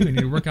 Yeah, I do. I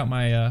need to work out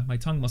my my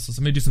tongue muscles.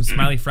 I'm going to do some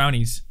smiley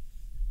frownies.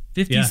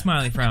 50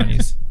 smiley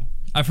frownies.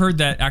 I've heard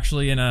that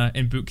actually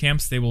in boot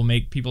camps, they will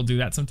make people do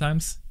that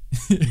sometimes.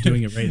 I'm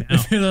doing it right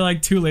now. They're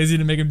like too lazy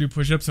to make them do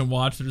push-ups and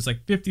watch. They're just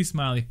like 50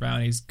 smiley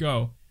frownies,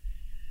 go.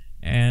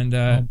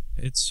 And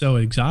it's so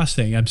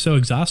exhausting. I'm so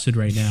exhausted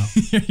right now.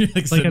 You're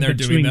like sitting there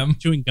doing them,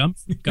 chewing gum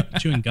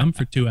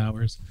for 2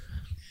 hours.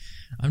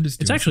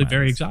 It's actually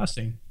very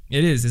exhausting.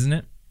 It is, isn't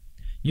it?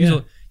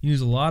 You use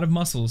a lot of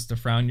muscles to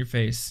frown your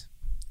face,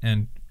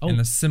 and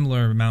a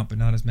similar amount, but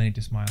not as many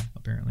to smile.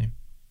 Apparently,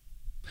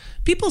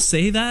 people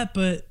say that,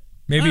 but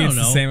maybe it's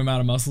the same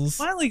amount of muscles.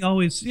 Smiling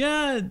always,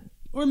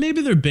 or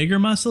maybe they're bigger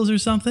muscles or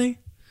something.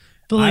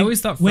 But I always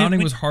thought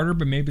frowning was harder,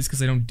 but maybe it's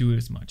because I don't do it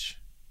as much.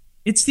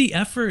 It's the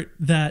effort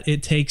that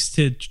it takes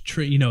to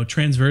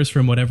transverse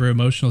from whatever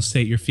emotional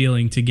state you're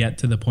feeling to get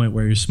to the point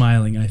where you're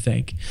smiling. I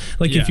think,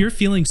 if you're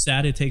feeling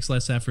sad, it takes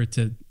less effort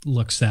to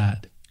look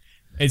sad.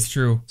 It's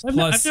true. So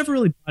I've never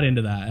really bought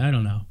into that. I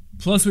don't know.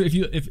 Plus,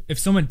 if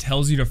someone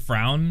tells you to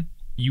frown,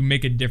 you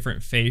make a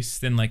different face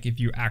than like if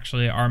you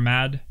actually are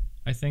mad.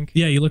 I think.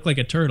 Yeah, you look like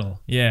a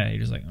turtle. Yeah, you're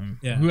just like,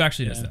 who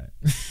actually does that?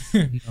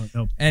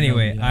 No.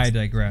 Anyway, I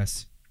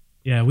digress.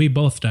 Yeah, we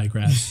both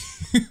digress.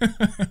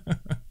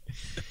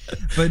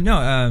 But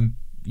no,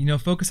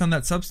 focus on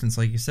that substance,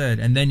 like you said,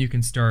 and then you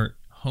can start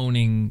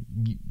honing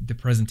the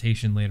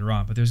presentation later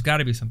on. But there's got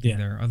to be something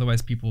there,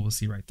 otherwise people will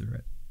see right through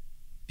it.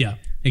 Yeah,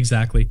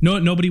 exactly.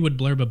 Nobody would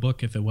blurb a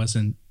book if it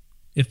wasn't.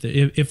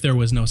 If there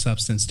was no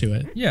substance to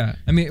it. Yeah.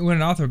 I mean, when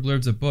an author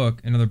blurbs a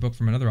book, another book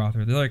from another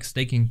author, they're like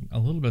staking a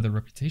little bit of their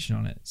reputation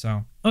on it.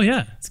 So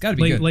it's got to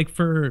be good. Like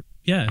for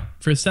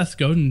Seth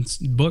Godin's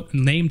book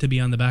name to be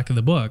on the back of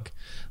the book,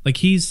 like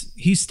he's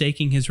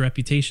staking his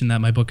reputation that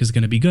my book is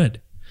going to be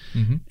good.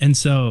 Mm-hmm. And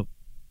so,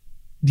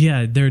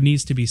 there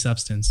needs to be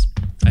substance,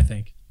 I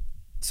think.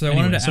 So I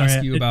wanted to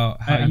ask you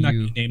about how I'm not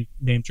going to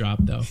name drop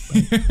though.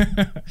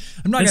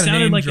 I'm not going to name drop. It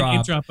sounded like a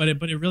name drop, but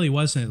it really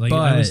wasn't. Like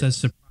I was as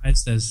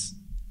surprised as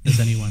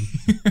anyone.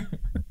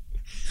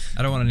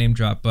 I don't want to name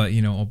drop, but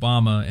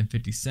Obama and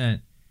 50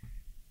 Cent.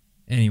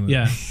 Anyway.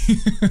 Yeah.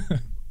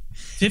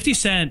 50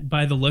 Cent,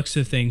 by the looks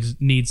of things,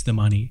 needs the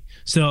money.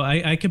 So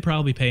I could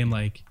probably pay him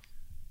like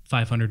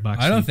 $500.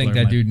 I don't think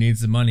that dude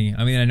needs the money.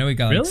 I mean, I know he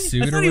got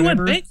sued or whatever. He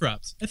went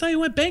bankrupt. I thought he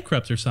went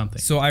bankrupt or something.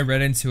 So I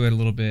read into it a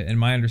little bit, and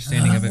my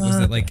understanding of it was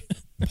that like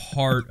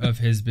part of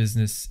his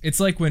business, it's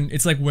like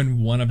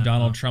when one of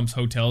Donald Trump's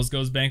hotels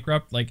goes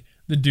bankrupt, like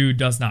the dude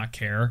does not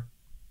care.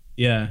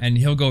 Yeah. And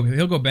he'll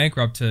go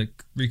bankrupt to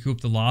recoup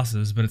the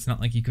losses, but it's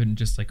not like he couldn't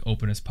just like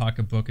open his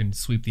pocketbook and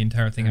sweep the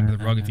entire thing under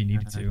the rug if he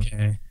needed to.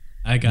 Okay.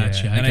 I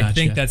got you. I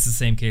think that's the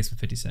same case with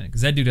 50 Cent,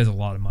 because that dude has a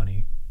lot of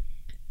money.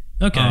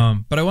 Okay.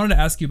 But I wanted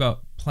to ask you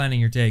about planning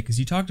your day, because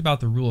you talked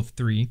about the rule of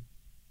 3.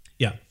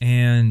 Yeah.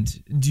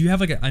 And do you have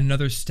like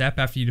another step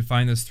after you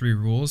define those 3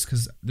 rules?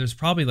 Because there's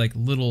probably like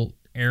little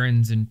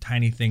errands and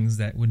tiny things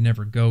that would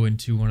never go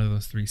into one of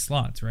those 3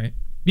 slots, right?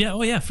 Yeah,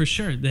 oh yeah, for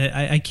sure.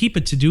 I keep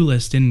a to-do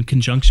list in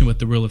conjunction with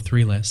the rule of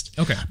 3 list.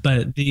 Okay.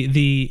 But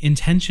the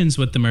intentions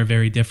with them are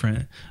very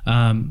different.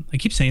 I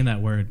keep saying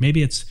that word.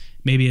 Maybe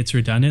it's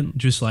redundant,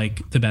 just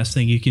like the best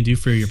thing you can do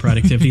for your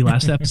productivity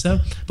last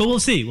episode. But we'll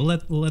see. We'll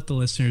let the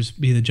listeners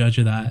be the judge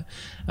of that.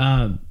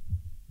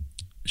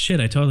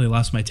 Shit, I totally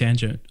lost my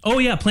tangent. Oh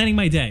yeah, planning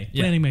my day.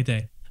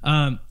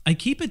 I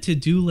keep a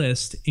to-do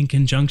list in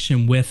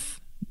conjunction with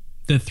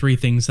the 3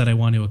 things that I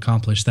want to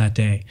accomplish that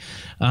day.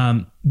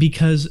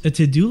 Because a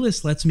to-do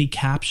list lets me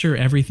capture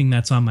everything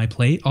that's on my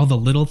plate, all the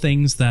little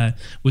things that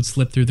would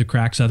slip through the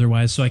cracks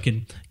otherwise, so I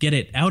can get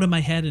it out of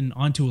my head and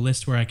onto a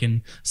list where I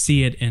can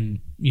see it and,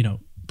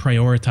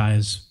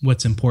 prioritize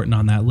what's important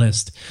on that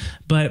list.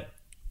 But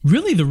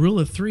really the rule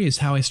of 3 is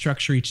how I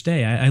structure each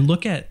day. I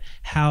look at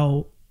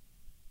how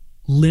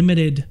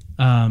limited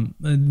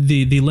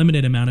the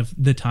limited amount of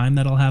the time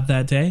that I'll have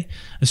that day.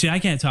 See, I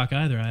can't talk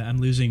either. I'm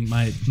losing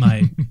my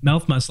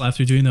mouth muscle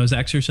after doing those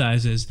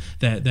exercises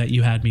that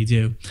you had me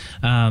do.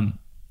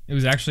 It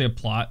was actually a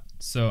plot,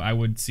 so I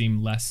would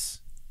seem less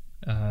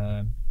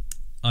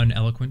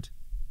uneloquent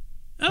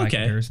by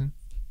comparison.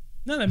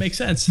 No, that makes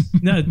sense.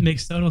 No, it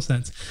makes total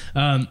sense.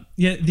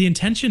 The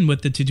intention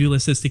with the to-do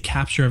list is to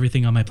capture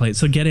everything on my plate.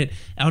 So get it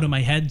out of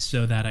my head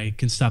so that I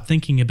can stop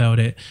thinking about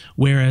it.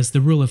 Whereas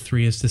the rule of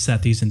 3 is to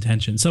set these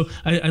intentions. So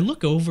I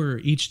look over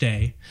each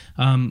day,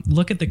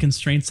 look at the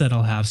constraints that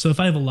I'll have. So if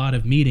I have a lot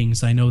of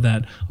meetings, I know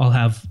that I'll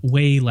have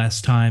way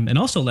less time and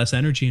also less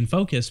energy and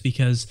focus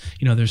because,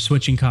 there's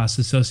switching costs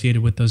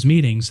associated with those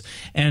meetings,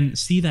 and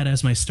see that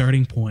as my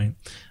starting point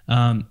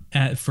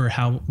for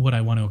what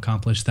I want to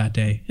accomplish that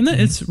day. And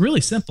it's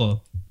really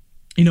simple.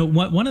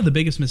 One of the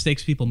biggest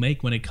mistakes people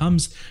make when it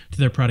comes to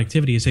their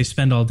productivity is they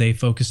spend all day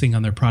focusing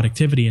on their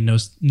productivity and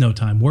no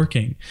time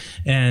working.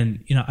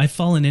 And, I've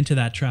fallen into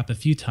that trap a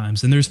few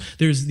times. And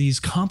there's these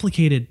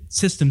complicated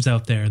systems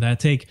out there that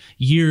take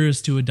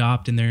years to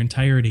adopt in their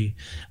entirety.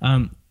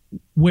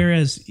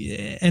 Whereas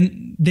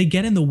they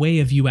get in the way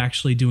of you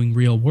actually doing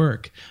real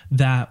work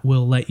that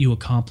will let you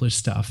accomplish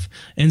stuff.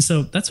 And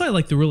so that's why I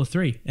like the rule of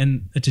 3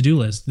 and a to-do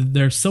list.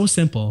 They're so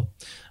simple,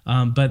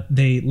 but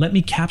they let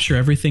me capture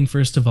everything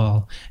first of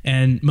all,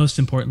 and most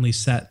importantly,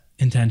 set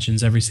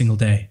intentions every single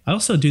day. I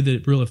also do the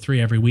rule of 3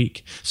 every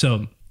week.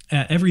 So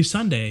every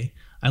Sunday,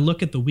 I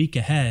look at the week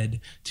ahead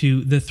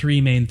to the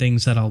 3 main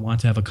things that I'll want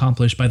to have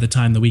accomplished by the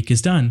time the week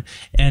is done.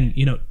 And,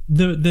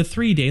 the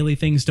 3 daily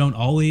things don't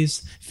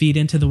always feed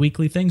into the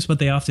weekly things, but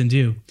they often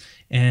do.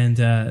 And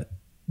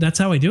that's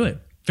how I do it.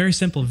 Very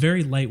simple,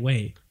 very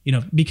lightweight,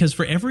 because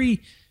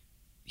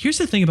here's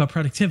the thing about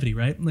productivity,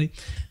 right? Like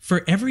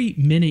for every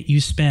minute you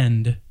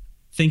spend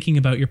thinking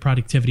about your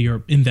productivity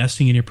or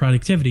investing in your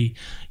productivity,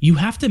 you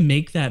have to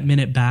make that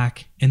minute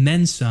back and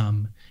then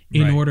some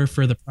in order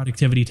for the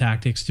productivity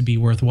tactics to be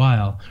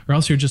worthwhile, or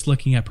else you're just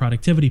looking at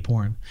productivity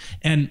porn.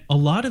 And a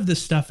lot of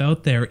this stuff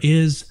out there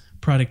is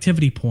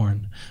productivity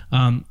porn.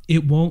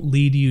 It won't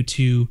lead you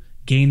to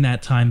gain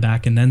that time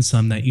back and then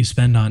some that you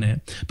spend on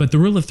it. But the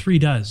rule of 3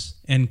 does,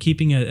 and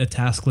keeping a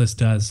task list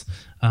does.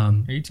 Are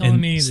you telling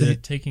me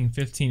that taking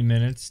 15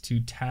 minutes to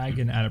tag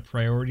and add a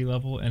priority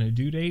level and a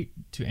due date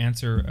to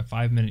answer a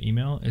 5-minute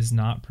email is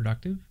not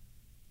productive?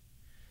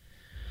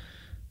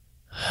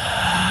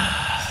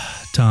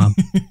 Tom,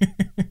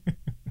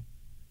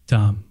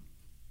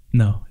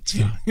 no, it's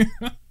not.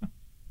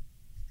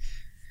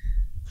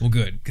 Well,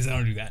 good, because I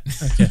don't do that.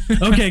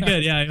 Okay,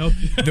 good. Yeah, I hope.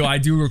 Though I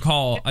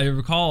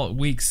recall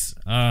weeks,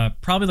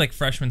 probably like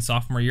freshman,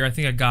 sophomore year. I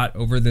think I got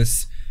over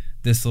this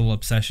little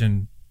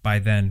obsession by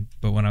then.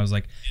 But when I was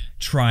like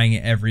trying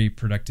every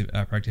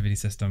productivity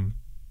system,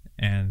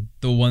 and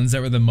the ones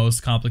that were the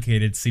most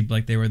complicated seemed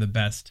like they were the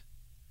best.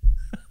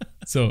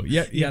 So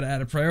you got to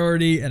add a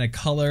priority and a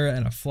color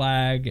and a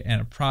flag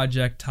and a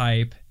project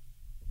type.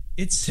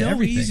 It's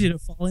so easy to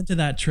fall into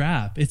that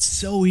trap. It's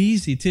so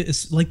easy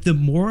it's like the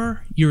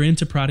more you're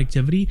into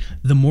productivity,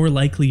 the more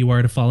likely you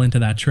are to fall into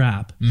that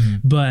trap. Mm-hmm.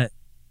 But,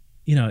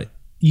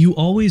 you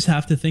always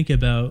have to think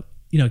about,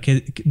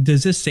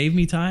 does this save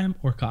me time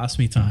or cost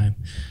me time?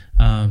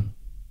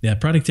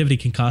 Productivity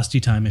can cost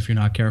you time if you're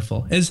not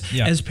careful, as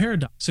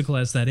paradoxical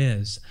as that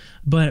is.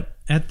 But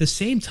at the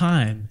same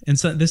time, and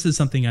so this is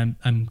something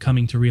I'm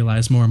coming to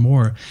realize more and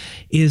more,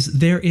 is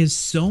there is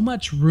so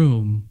much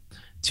room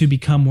to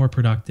become more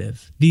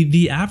productive.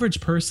 The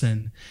average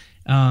person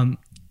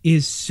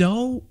is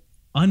so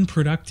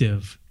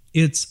unproductive.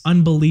 It's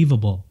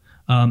unbelievable.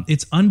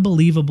 It's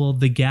unbelievable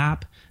the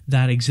gap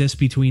that exists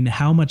between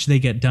how much they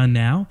get done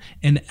now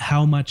and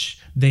how much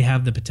they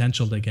have the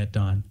potential to get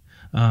done.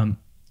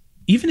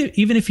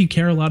 even if you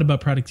care a lot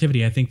about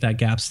productivity, I think that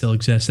gap still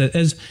exists.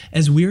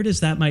 As weird as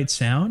that might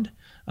sound,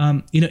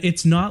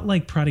 it's not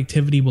like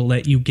productivity will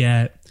let you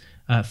get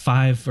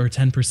 5 or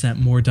 10%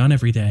 more done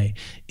every day.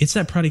 It's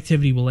that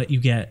productivity will let you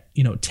get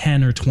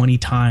 10 or 20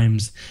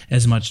 times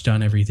as much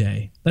done every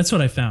day. That's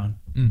what I found.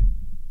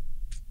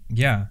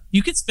 Yeah,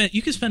 you could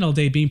spend all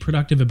day being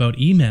productive about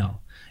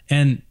email,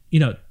 and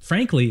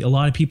frankly, a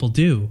lot of people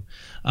do,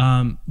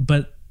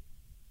 but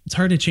it's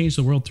hard to change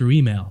the world through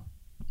email.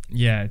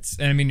 Yeah,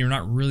 you're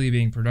not really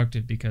being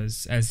productive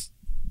because, as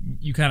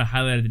you kind of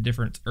highlighted the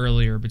difference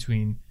earlier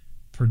between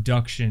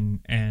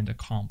production and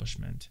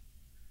accomplishment.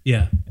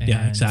 Yeah,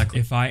 and exactly.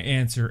 If I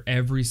answer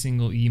every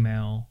single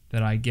email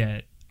that I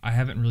get, I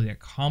haven't really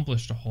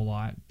accomplished a whole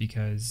lot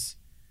because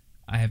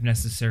I have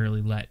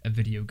necessarily let a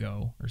video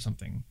go or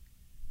something.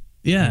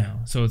 Yeah.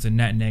 So it's a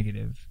net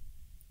negative.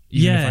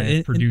 Even if I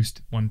have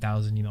produced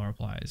 1,000 email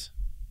replies.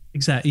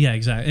 Exactly. Yeah,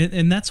 exactly.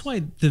 And that's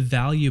why the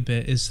value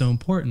bit is so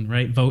important,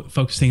 right?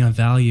 Focusing on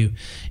value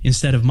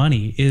instead of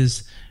money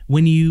is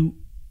when you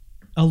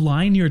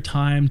align your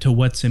time to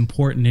what's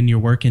important in your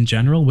work in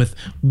general with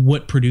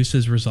what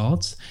produces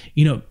results,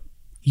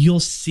 you'll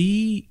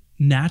see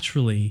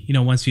naturally,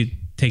 once you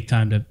take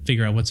time to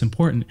figure out what's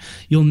important,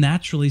 you'll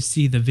naturally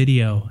see the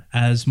video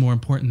as more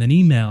important than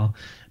email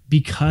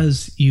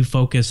because you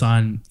focus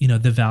on,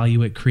 the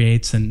value it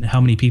creates and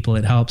how many people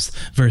it helps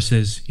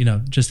versus,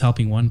 just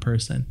helping one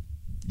person.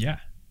 Yeah.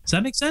 Does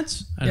that make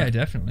sense? Yeah,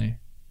 definitely.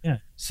 Yeah.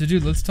 So,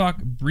 dude, let's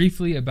talk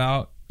briefly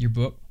about your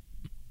book.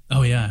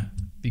 Oh, yeah.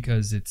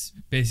 Because it's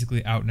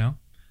basically out now.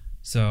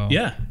 So,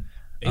 yeah,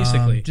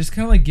 basically. Just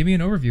kind of like give me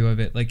an overview of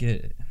it. Like,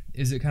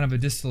 is it kind of a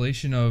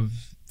distillation of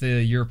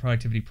the Your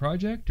Productivity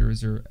Project, or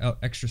is there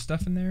extra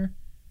stuff in there?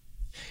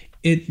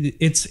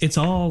 It's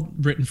all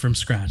written from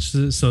scratch,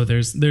 so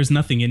there's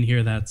nothing in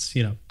here that's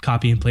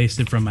copy and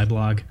pasted from my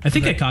blog. I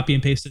think I copy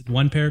and pasted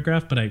one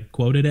paragraph, but I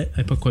quoted it.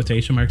 I put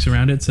quotation marks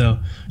around it, so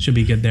should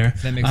be good there.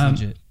 That makes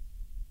legit.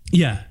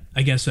 Yeah,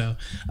 I guess so.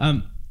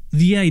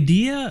 The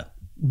idea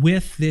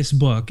with this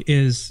book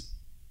is,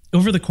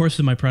 over the course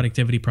of my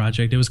productivity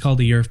project, it was called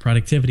A Year of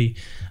Productivity.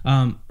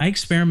 I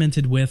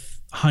experimented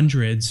with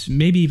hundreds,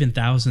 maybe even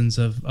thousands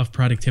of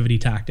productivity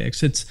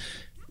tactics.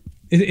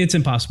 It's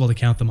impossible to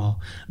count them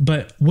all.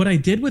 But what I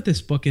did with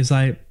this book is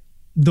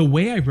the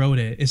way I wrote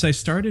it is I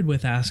started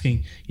with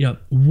asking,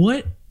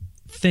 what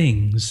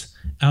things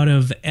out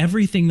of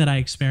everything that I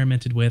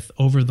experimented with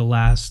over the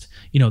last,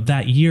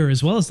 that year,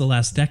 as well as the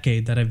last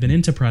decade that I've been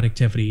into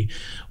productivity,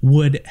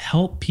 would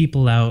help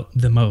people out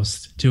the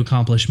most to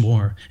accomplish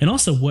more? And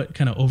also, what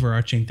kind of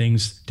overarching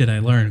things did I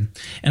learn?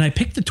 And I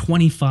picked the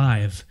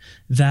 25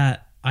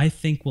 that I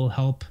think will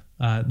help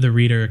the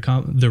reader,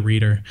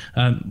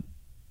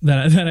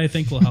 that I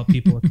think will help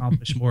people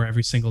accomplish more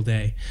every single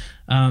day.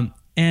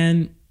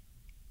 And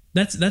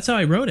that's how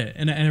I wrote it.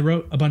 And I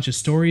wrote a bunch of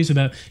stories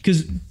about,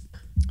 because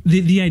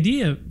the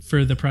idea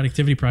for the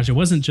productivity project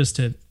wasn't just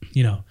to,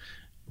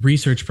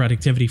 research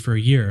productivity for a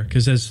year,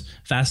 because as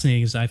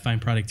fascinating as I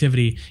find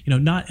productivity,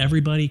 not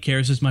everybody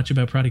cares as much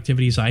about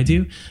productivity as I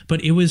do,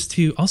 but it was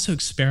to also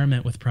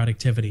experiment with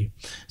productivity.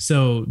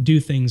 So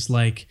do things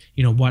like,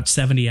 watch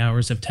 70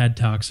 hours of TED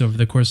Talks over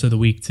the course of the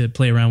week to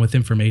play around with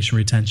information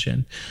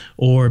retention,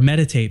 or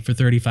meditate for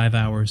 35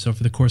 hours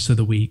over the course of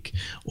the week,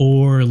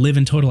 or live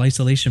in total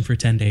isolation for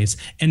 10 days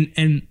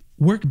and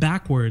work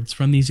backwards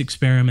from these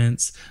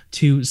experiments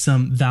to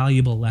some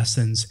valuable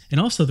lessons, and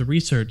also the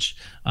research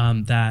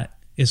that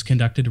is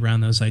conducted around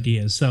those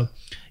ideas. So,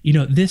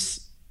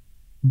 this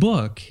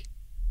book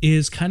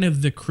is kind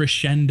of the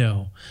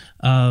crescendo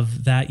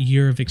of that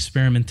year of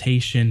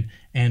experimentation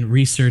and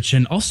research,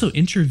 and also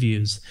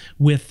interviews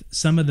with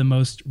some of the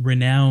most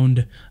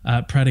renowned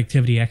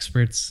productivity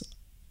experts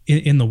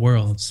in the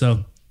world.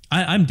 So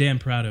I'm damn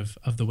proud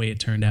of the way it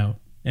turned out,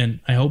 and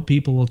I hope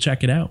people will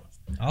check it out.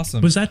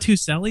 Awesome. Was that too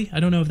Sally? I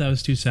don't know if that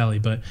was too Sally,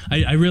 but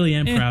I really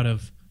am proud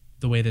of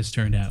the way this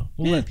turned out.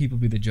 We'll let people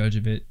be the judge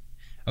of it.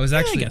 I was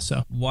actually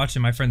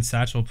watching my friend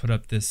Satchel put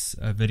up this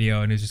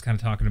video, and he was just kind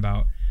of talking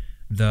about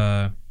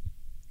the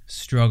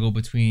struggle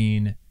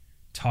between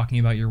talking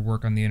about your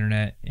work on the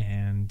internet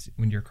and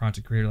when you're a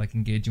content creator, like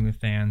engaging with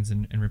fans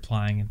and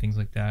replying and things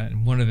like that.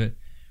 And one of the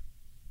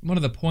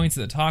points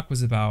of the talk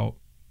was about,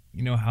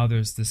 how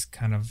there's this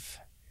kind of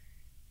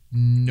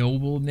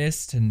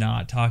nobleness to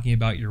not talking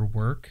about your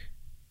work,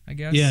 I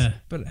guess. Yeah.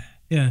 But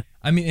yeah,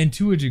 and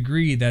to a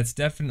degree, that's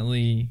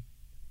definitely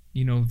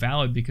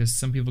valid, because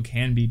some people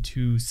can be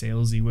too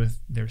salesy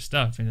with their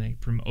stuff and they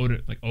promote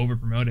it, like over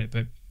promote it.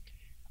 But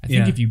I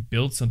think if you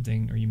build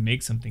something or you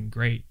make something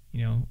great,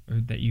 or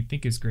that you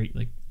think is great,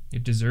 like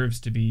it deserves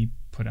to be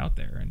put out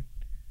there, and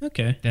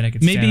then it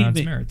can stand on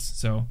its merits.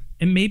 So,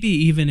 and maybe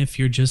even if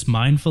you're just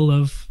mindful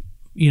of,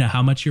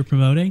 how much you're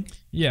promoting,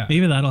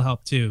 maybe that'll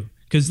help too.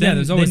 Because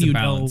there's always a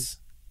balance.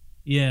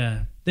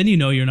 Then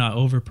you're not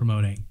over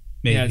promoting.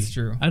 Maybe. Yeah, it's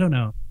true. I don't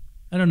know.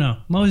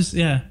 I'm always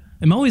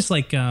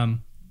like I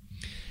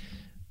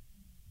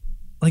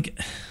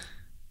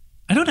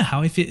don't know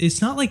how I feel.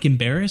 It's not like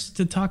embarrassed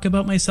to talk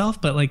about myself,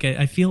 but like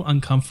I feel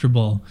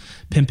uncomfortable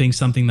pimping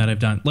something that I've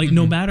done. Like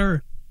no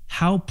matter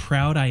how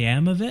proud I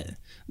am of it,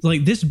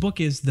 like this book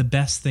is the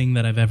best thing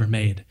that I've ever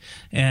made.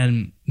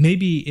 And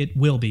maybe it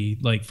will be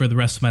like for the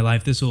rest of my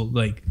life. This will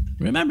like,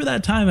 remember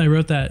that time I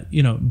wrote that,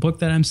 book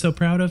that I'm so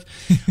proud of.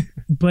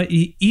 But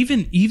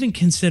even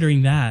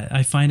considering that,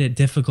 I find it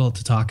difficult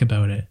to talk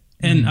about it.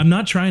 And I'm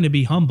not trying to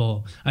be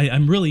humble.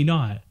 I'm really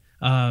not.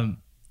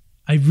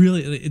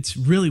 It's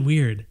really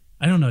weird.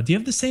 I don't know. Do you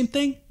have the same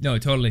thing? No,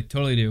 totally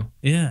do.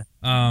 Yeah.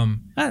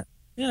 It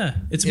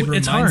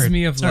reminds hard.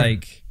 me of it's hard.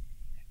 like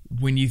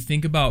when you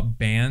think about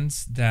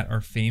bands that are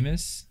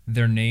famous,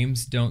 their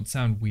names don't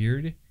sound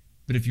weird.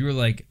 But if you were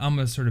like, I'm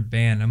gonna start a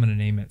band, I'm gonna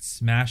name it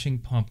Smashing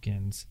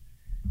Pumpkins,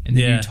 and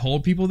then you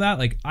told people that,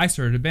 like, I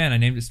started a band, I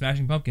named it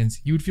Smashing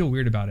Pumpkins, you would feel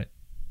weird about it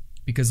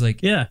because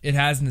like it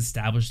hasn't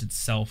established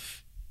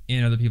itself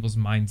in other people's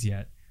minds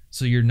yet.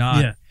 So you're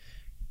not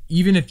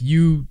even if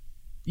you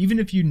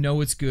know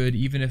it's good,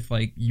 even if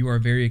like you are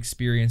very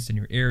experienced in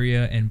your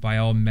area and by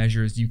all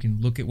measures you can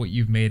look at what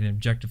you've made and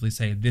objectively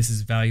say this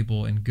is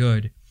valuable and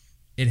good,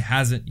 it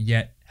hasn't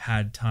yet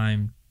had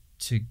time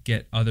to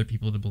get other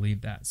people to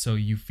believe that. So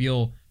you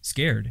feel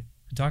scared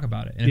to talk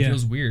about it, and it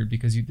feels weird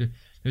because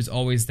there's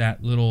always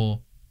that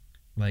little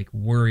like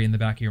worry in the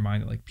back of your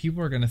mind that like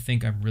people are going to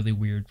think I'm really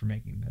weird for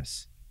making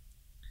this.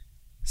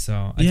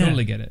 So I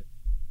totally get it.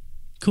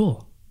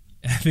 Cool.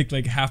 I think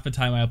like half the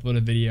time I upload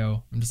a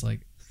video, I'm just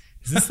like,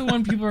 is this the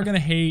one people are going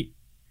to hate?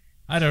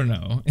 I don't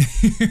know.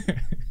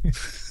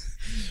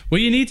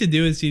 What you need to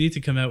do is you need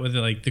to come out with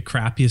like the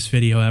crappiest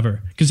video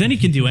ever, because then you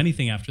can do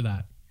anything after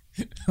that.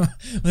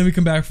 Let me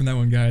come back from that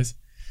one, guys.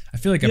 I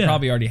feel like I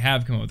probably already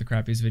have come up with the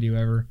crappiest video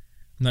ever.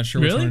 I'm not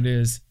sure which one it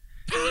is.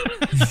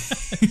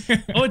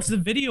 Oh, it's the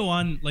video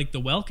on like the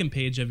welcome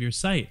page of your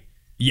site.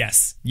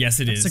 Yes,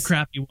 it is. It's a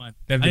crappy one.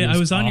 I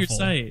was on your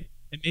site,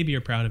 and maybe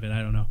you're proud of it.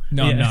 I don't know.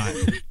 No, I'm not.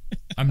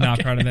 I'm not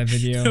proud of that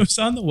video. It was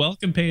on the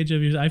welcome page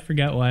of your. I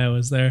forgot why I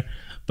was there,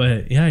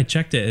 but yeah, I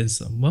checked it.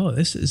 It's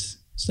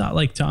it's not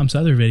like Tom's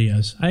other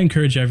videos. I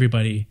encourage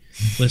everybody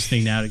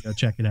listening now to go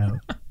check it out.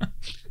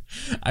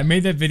 I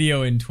made that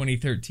video in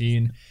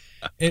 2013.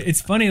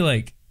 It's funny,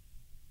 like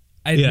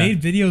I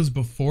made videos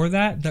before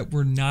that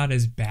were not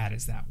as bad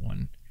as that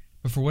one,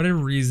 but for whatever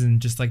reason,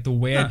 just like the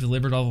way I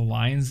delivered all the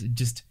lines,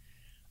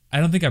 I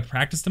don't think I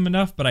practiced them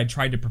enough, but I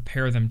tried to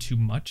prepare them too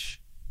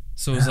much.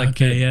 So it was like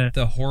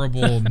the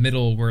horrible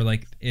middle where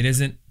like it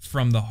isn't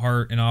from the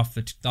heart and off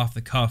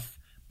the cuff,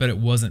 but it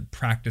wasn't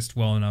practiced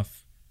well enough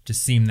to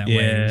seem that way.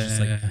 It was just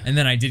like, and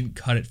then I didn't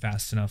cut it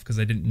fast enough because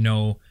I didn't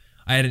know,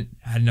 I hadn't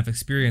had enough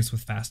experience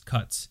with fast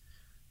cuts.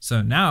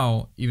 So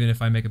now, even if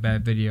I make a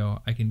bad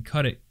video, I can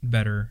cut it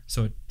better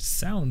so it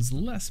sounds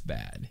less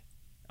bad.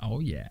 Oh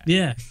yeah.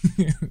 Yeah.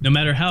 No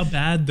matter how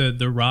bad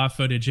the raw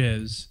footage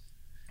is.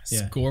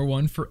 Score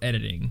one for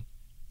editing.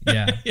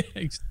 Yeah. Yeah,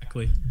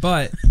 exactly.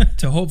 But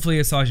to hopefully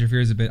assuage your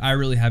fears a bit, I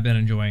really have been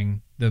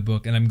enjoying the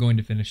book, and I'm going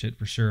to finish it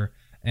for sure.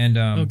 And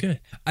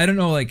I don't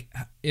know like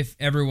if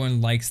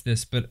everyone likes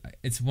this, but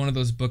it's one of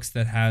those books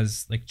that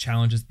has like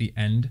challenges at the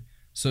end.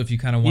 So if you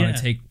kind of want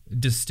to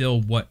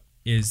distill what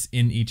is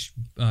in each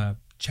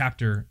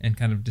chapter and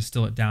kind of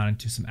distill it down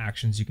into some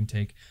actions you can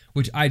take,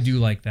 which I do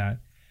like that.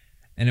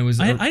 And it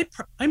was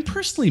I'm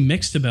personally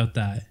mixed about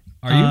that.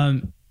 Are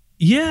you?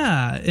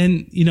 Yeah,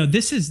 and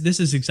this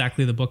is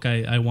exactly the book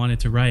I wanted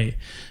to write,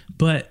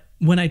 but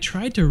when I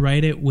tried to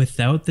write it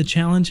without the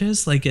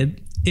challenges, like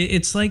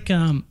it's like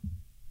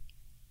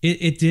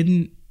it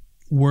didn't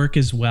work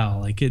as well.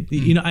 Like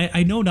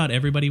I know not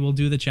everybody will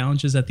do the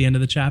challenges at the end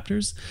of the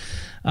chapters,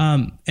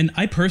 and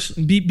I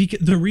personally,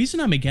 the reason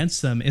I'm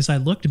against them is I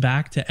looked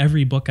back to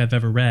every book I've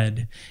ever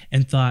read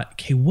and thought,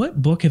 okay,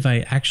 what book have I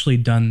actually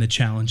done the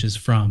challenges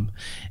from?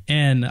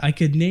 And I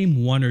could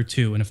name one or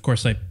two, and of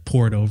course I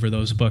pored over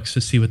those books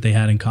to see what they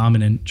had in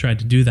common and tried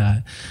to do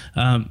that.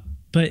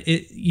 But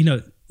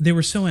they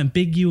were so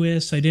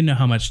ambiguous. I didn't know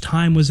how much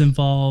time was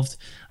involved.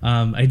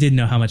 I didn't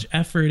know how much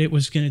effort it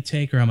was going to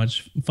take or how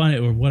much fun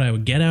or what I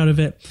would get out of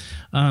it.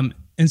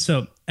 And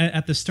so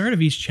at the start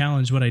of each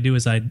challenge, what I do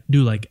is I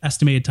do like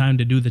estimated time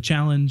to do the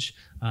challenge,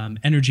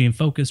 energy and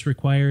focus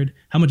required,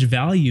 how much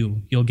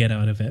value you'll get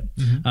out of it.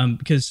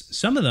 Because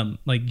some of them,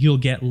 like you'll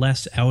get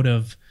less out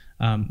of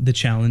the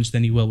challenge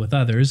than you will with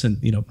others.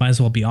 And, might as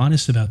well be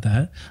honest about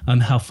that,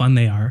 how fun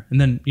they are. And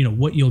then,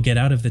 what you'll get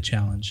out of the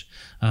challenge.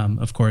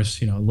 Of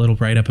course, a little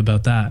write up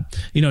about that,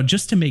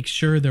 just to make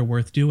sure they're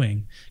worth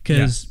doing.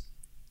 Because,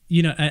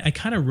 I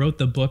kind of wrote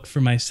the book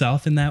for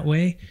myself in that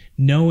way,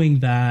 knowing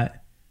that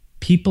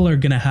people are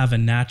going to have a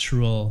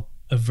natural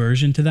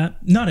aversion to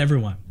that. Not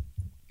everyone.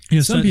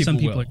 Some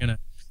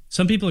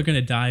people are going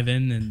to dive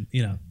in and,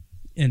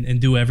 and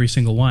do every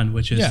single one,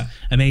 which is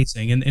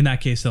amazing. And in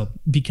that case, they'll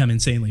become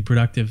insanely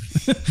productive.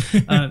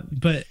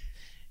 But,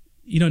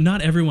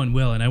 not everyone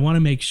will. And I want to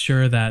make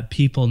sure that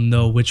people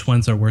know which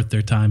ones are worth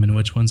their time and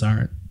which ones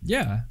aren't.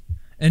 Yeah.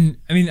 And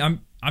I mean,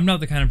 I'm not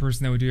the kind of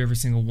person that would do every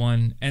single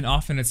one. And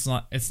often it's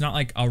not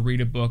like I'll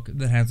read a book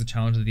that has a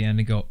challenge at the end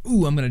and go,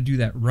 ooh, I'm going to do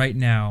that right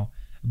now.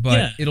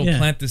 but it'll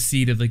plant the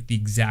seed of like the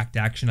exact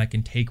action I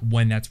can take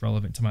when that's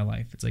relevant to my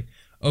life. It's like,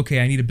 okay,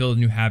 I need to build a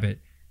new habit.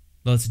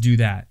 Let's do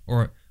that.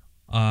 Or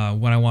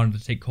when I wanted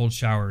to take cold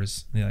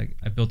showers, like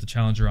I built a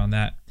challenge around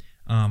that.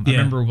 I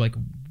remember like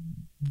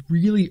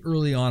really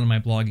early on in my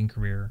blogging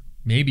career,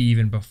 maybe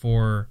even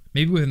before,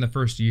 maybe within the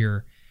first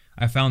year,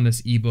 I found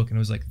this ebook and it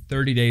was like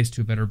 30 Days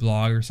to a Better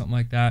Blog or something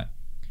like that.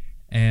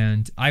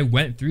 And I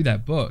went through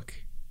that book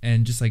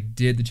and just like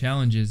did the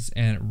challenges,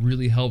 and it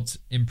really helped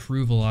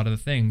improve a lot of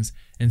the things.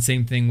 And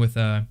same thing with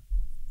there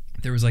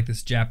was like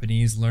this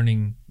Japanese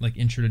learning, like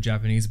intro to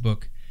Japanese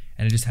book,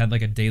 and it just had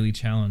like a daily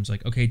challenge,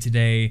 like, okay,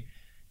 today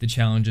the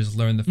challenge is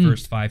learn the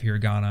first 5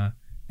 hiragana,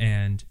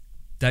 and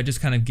that just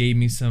kind of gave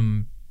me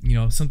some, you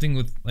know, something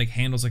with like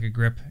handles like a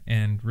grip,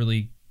 and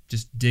really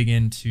just dig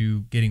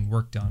into getting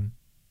work done.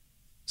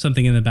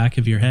 Something in the back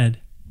of your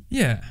head.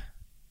 Yeah.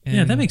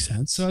 And that makes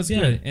sense. So that's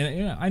good.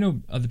 And I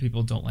know other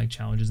people don't like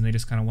challenges and they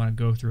just kind of want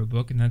to go through a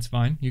book, and that's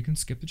fine. You can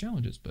skip the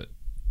challenges, but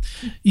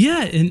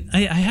yeah, and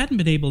I hadn't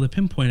been able to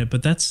pinpoint it,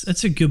 but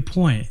that's a good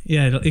point.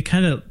 Yeah, it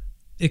kind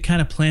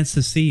of plants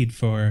the seed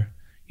for,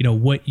 you know,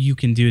 what you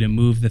can do to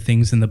move the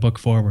things in the book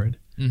forward.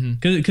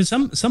 Because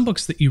some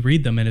books that you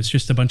read them and it's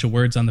just a bunch of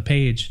words on the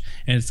page,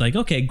 and it's like,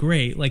 okay,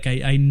 great, like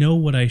I know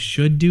what I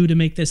should do to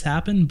make this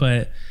happen,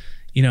 but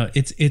you know,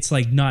 it's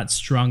like not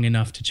strong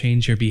enough to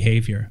change your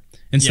behavior.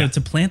 And so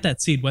to plant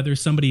that seed, whether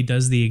somebody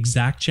does the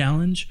exact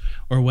challenge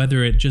or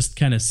whether it just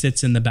kind of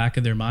sits in the back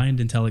of their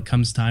mind until it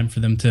comes time for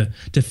them to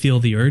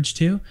feel the urge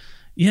to,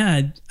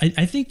 I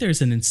think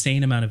there's an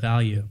insane amount of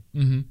value.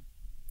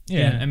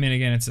 Yeah, I mean,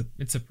 again,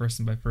 it's a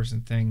person by person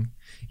thing.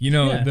 You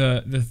know,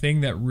 the thing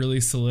that really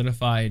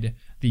solidified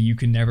the "you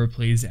can never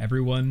please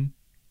everyone"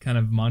 kind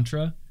of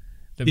mantra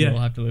that we all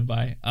have to live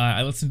by.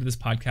 I listened to this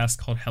podcast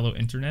called Hello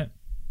Internet,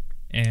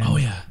 and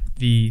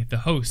the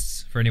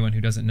hosts, for anyone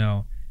who doesn't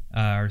know,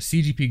 are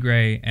CGP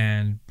Grey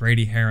and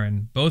Brady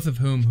Heron, both of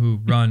who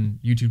run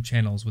YouTube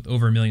channels with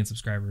over 1 million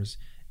subscribers,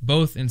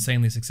 both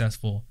insanely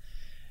successful.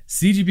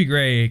 CGP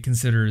Grey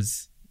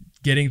considers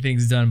Getting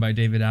Things Done by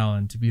David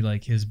Allen to be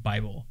like his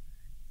Bible.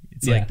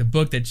 It's like the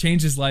book that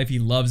changed his life. He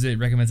loves it,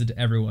 recommends it to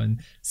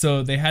everyone.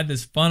 So they had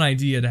this fun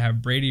idea to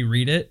have Brady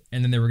read it,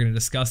 and then they were going to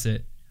discuss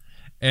it.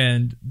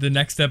 And the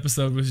next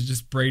episode was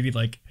just Brady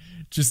like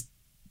just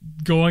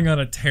going on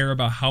a tear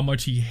about how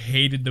much he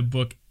hated the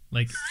book,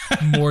 like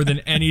more than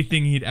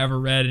anything he'd ever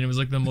read, and it was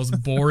like the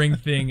most boring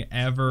thing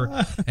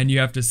ever. And you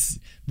have to, it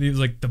was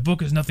like, the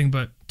book is nothing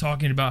but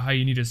talking about how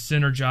you need to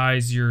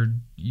synergize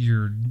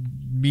your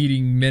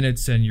meeting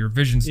minutes and your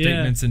vision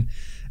statements, and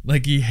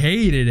like he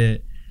hated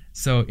it.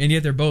 So, and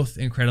yet they're both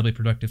incredibly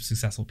productive,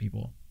 successful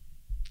people.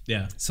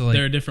 Yeah. So like,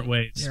 there are different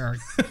ways. There are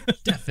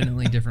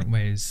definitely different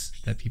ways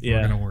that people are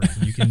going to work.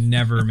 You can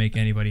never make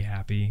anybody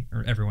happy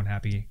or everyone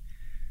happy.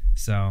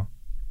 So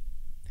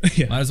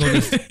might as well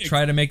just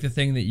try to make the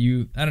thing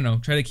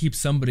that try to keep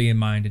somebody in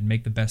mind and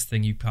make the best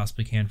thing you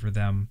possibly can for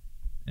them.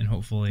 And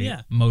hopefully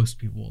most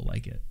people will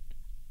like it.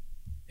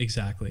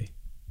 Exactly.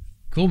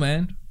 Cool,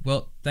 man.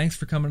 Well, thanks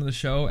for coming to the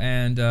show.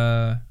 And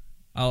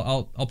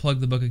I'll plug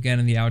the book again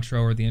in the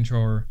outro or the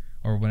intro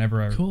or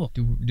whenever I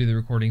do the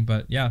recording.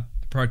 But yeah,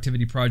 the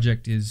Productivity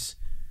Project is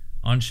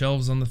on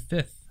shelves on the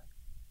 5th.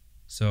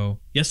 So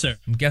yes, sir.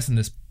 I'm guessing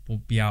this will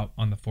be out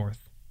on the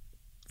 4th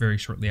very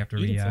shortly after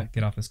we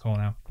get off this call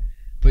now.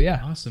 But yeah.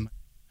 Awesome.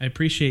 I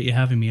appreciate you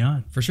having me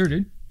on. For sure,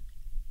 dude.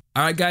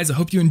 All right, guys, I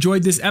hope you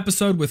enjoyed this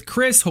episode with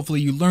Chris.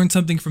 Hopefully you learned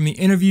something from the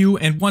interview.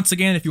 And once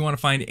again, if you want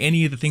to find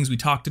any of the things we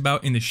talked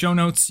about in the show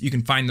notes, you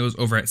can find those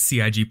over at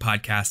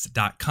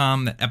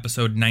cigpodcast.com, that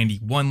episode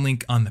 91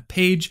 link on the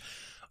page.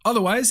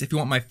 Otherwise, if you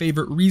want my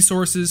favorite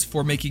resources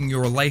for making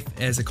your life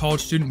as a college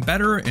student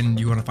better, and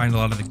you want to find a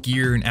lot of the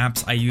gear and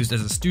apps I used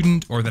as a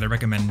student or that I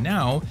recommend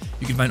now,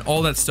 you can find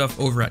all that stuff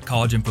over at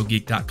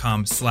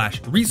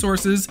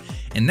collegeinfogeek.com/resources.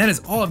 And that is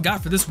all I've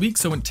got for this week.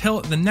 So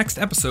until the next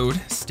episode,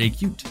 stay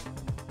cute.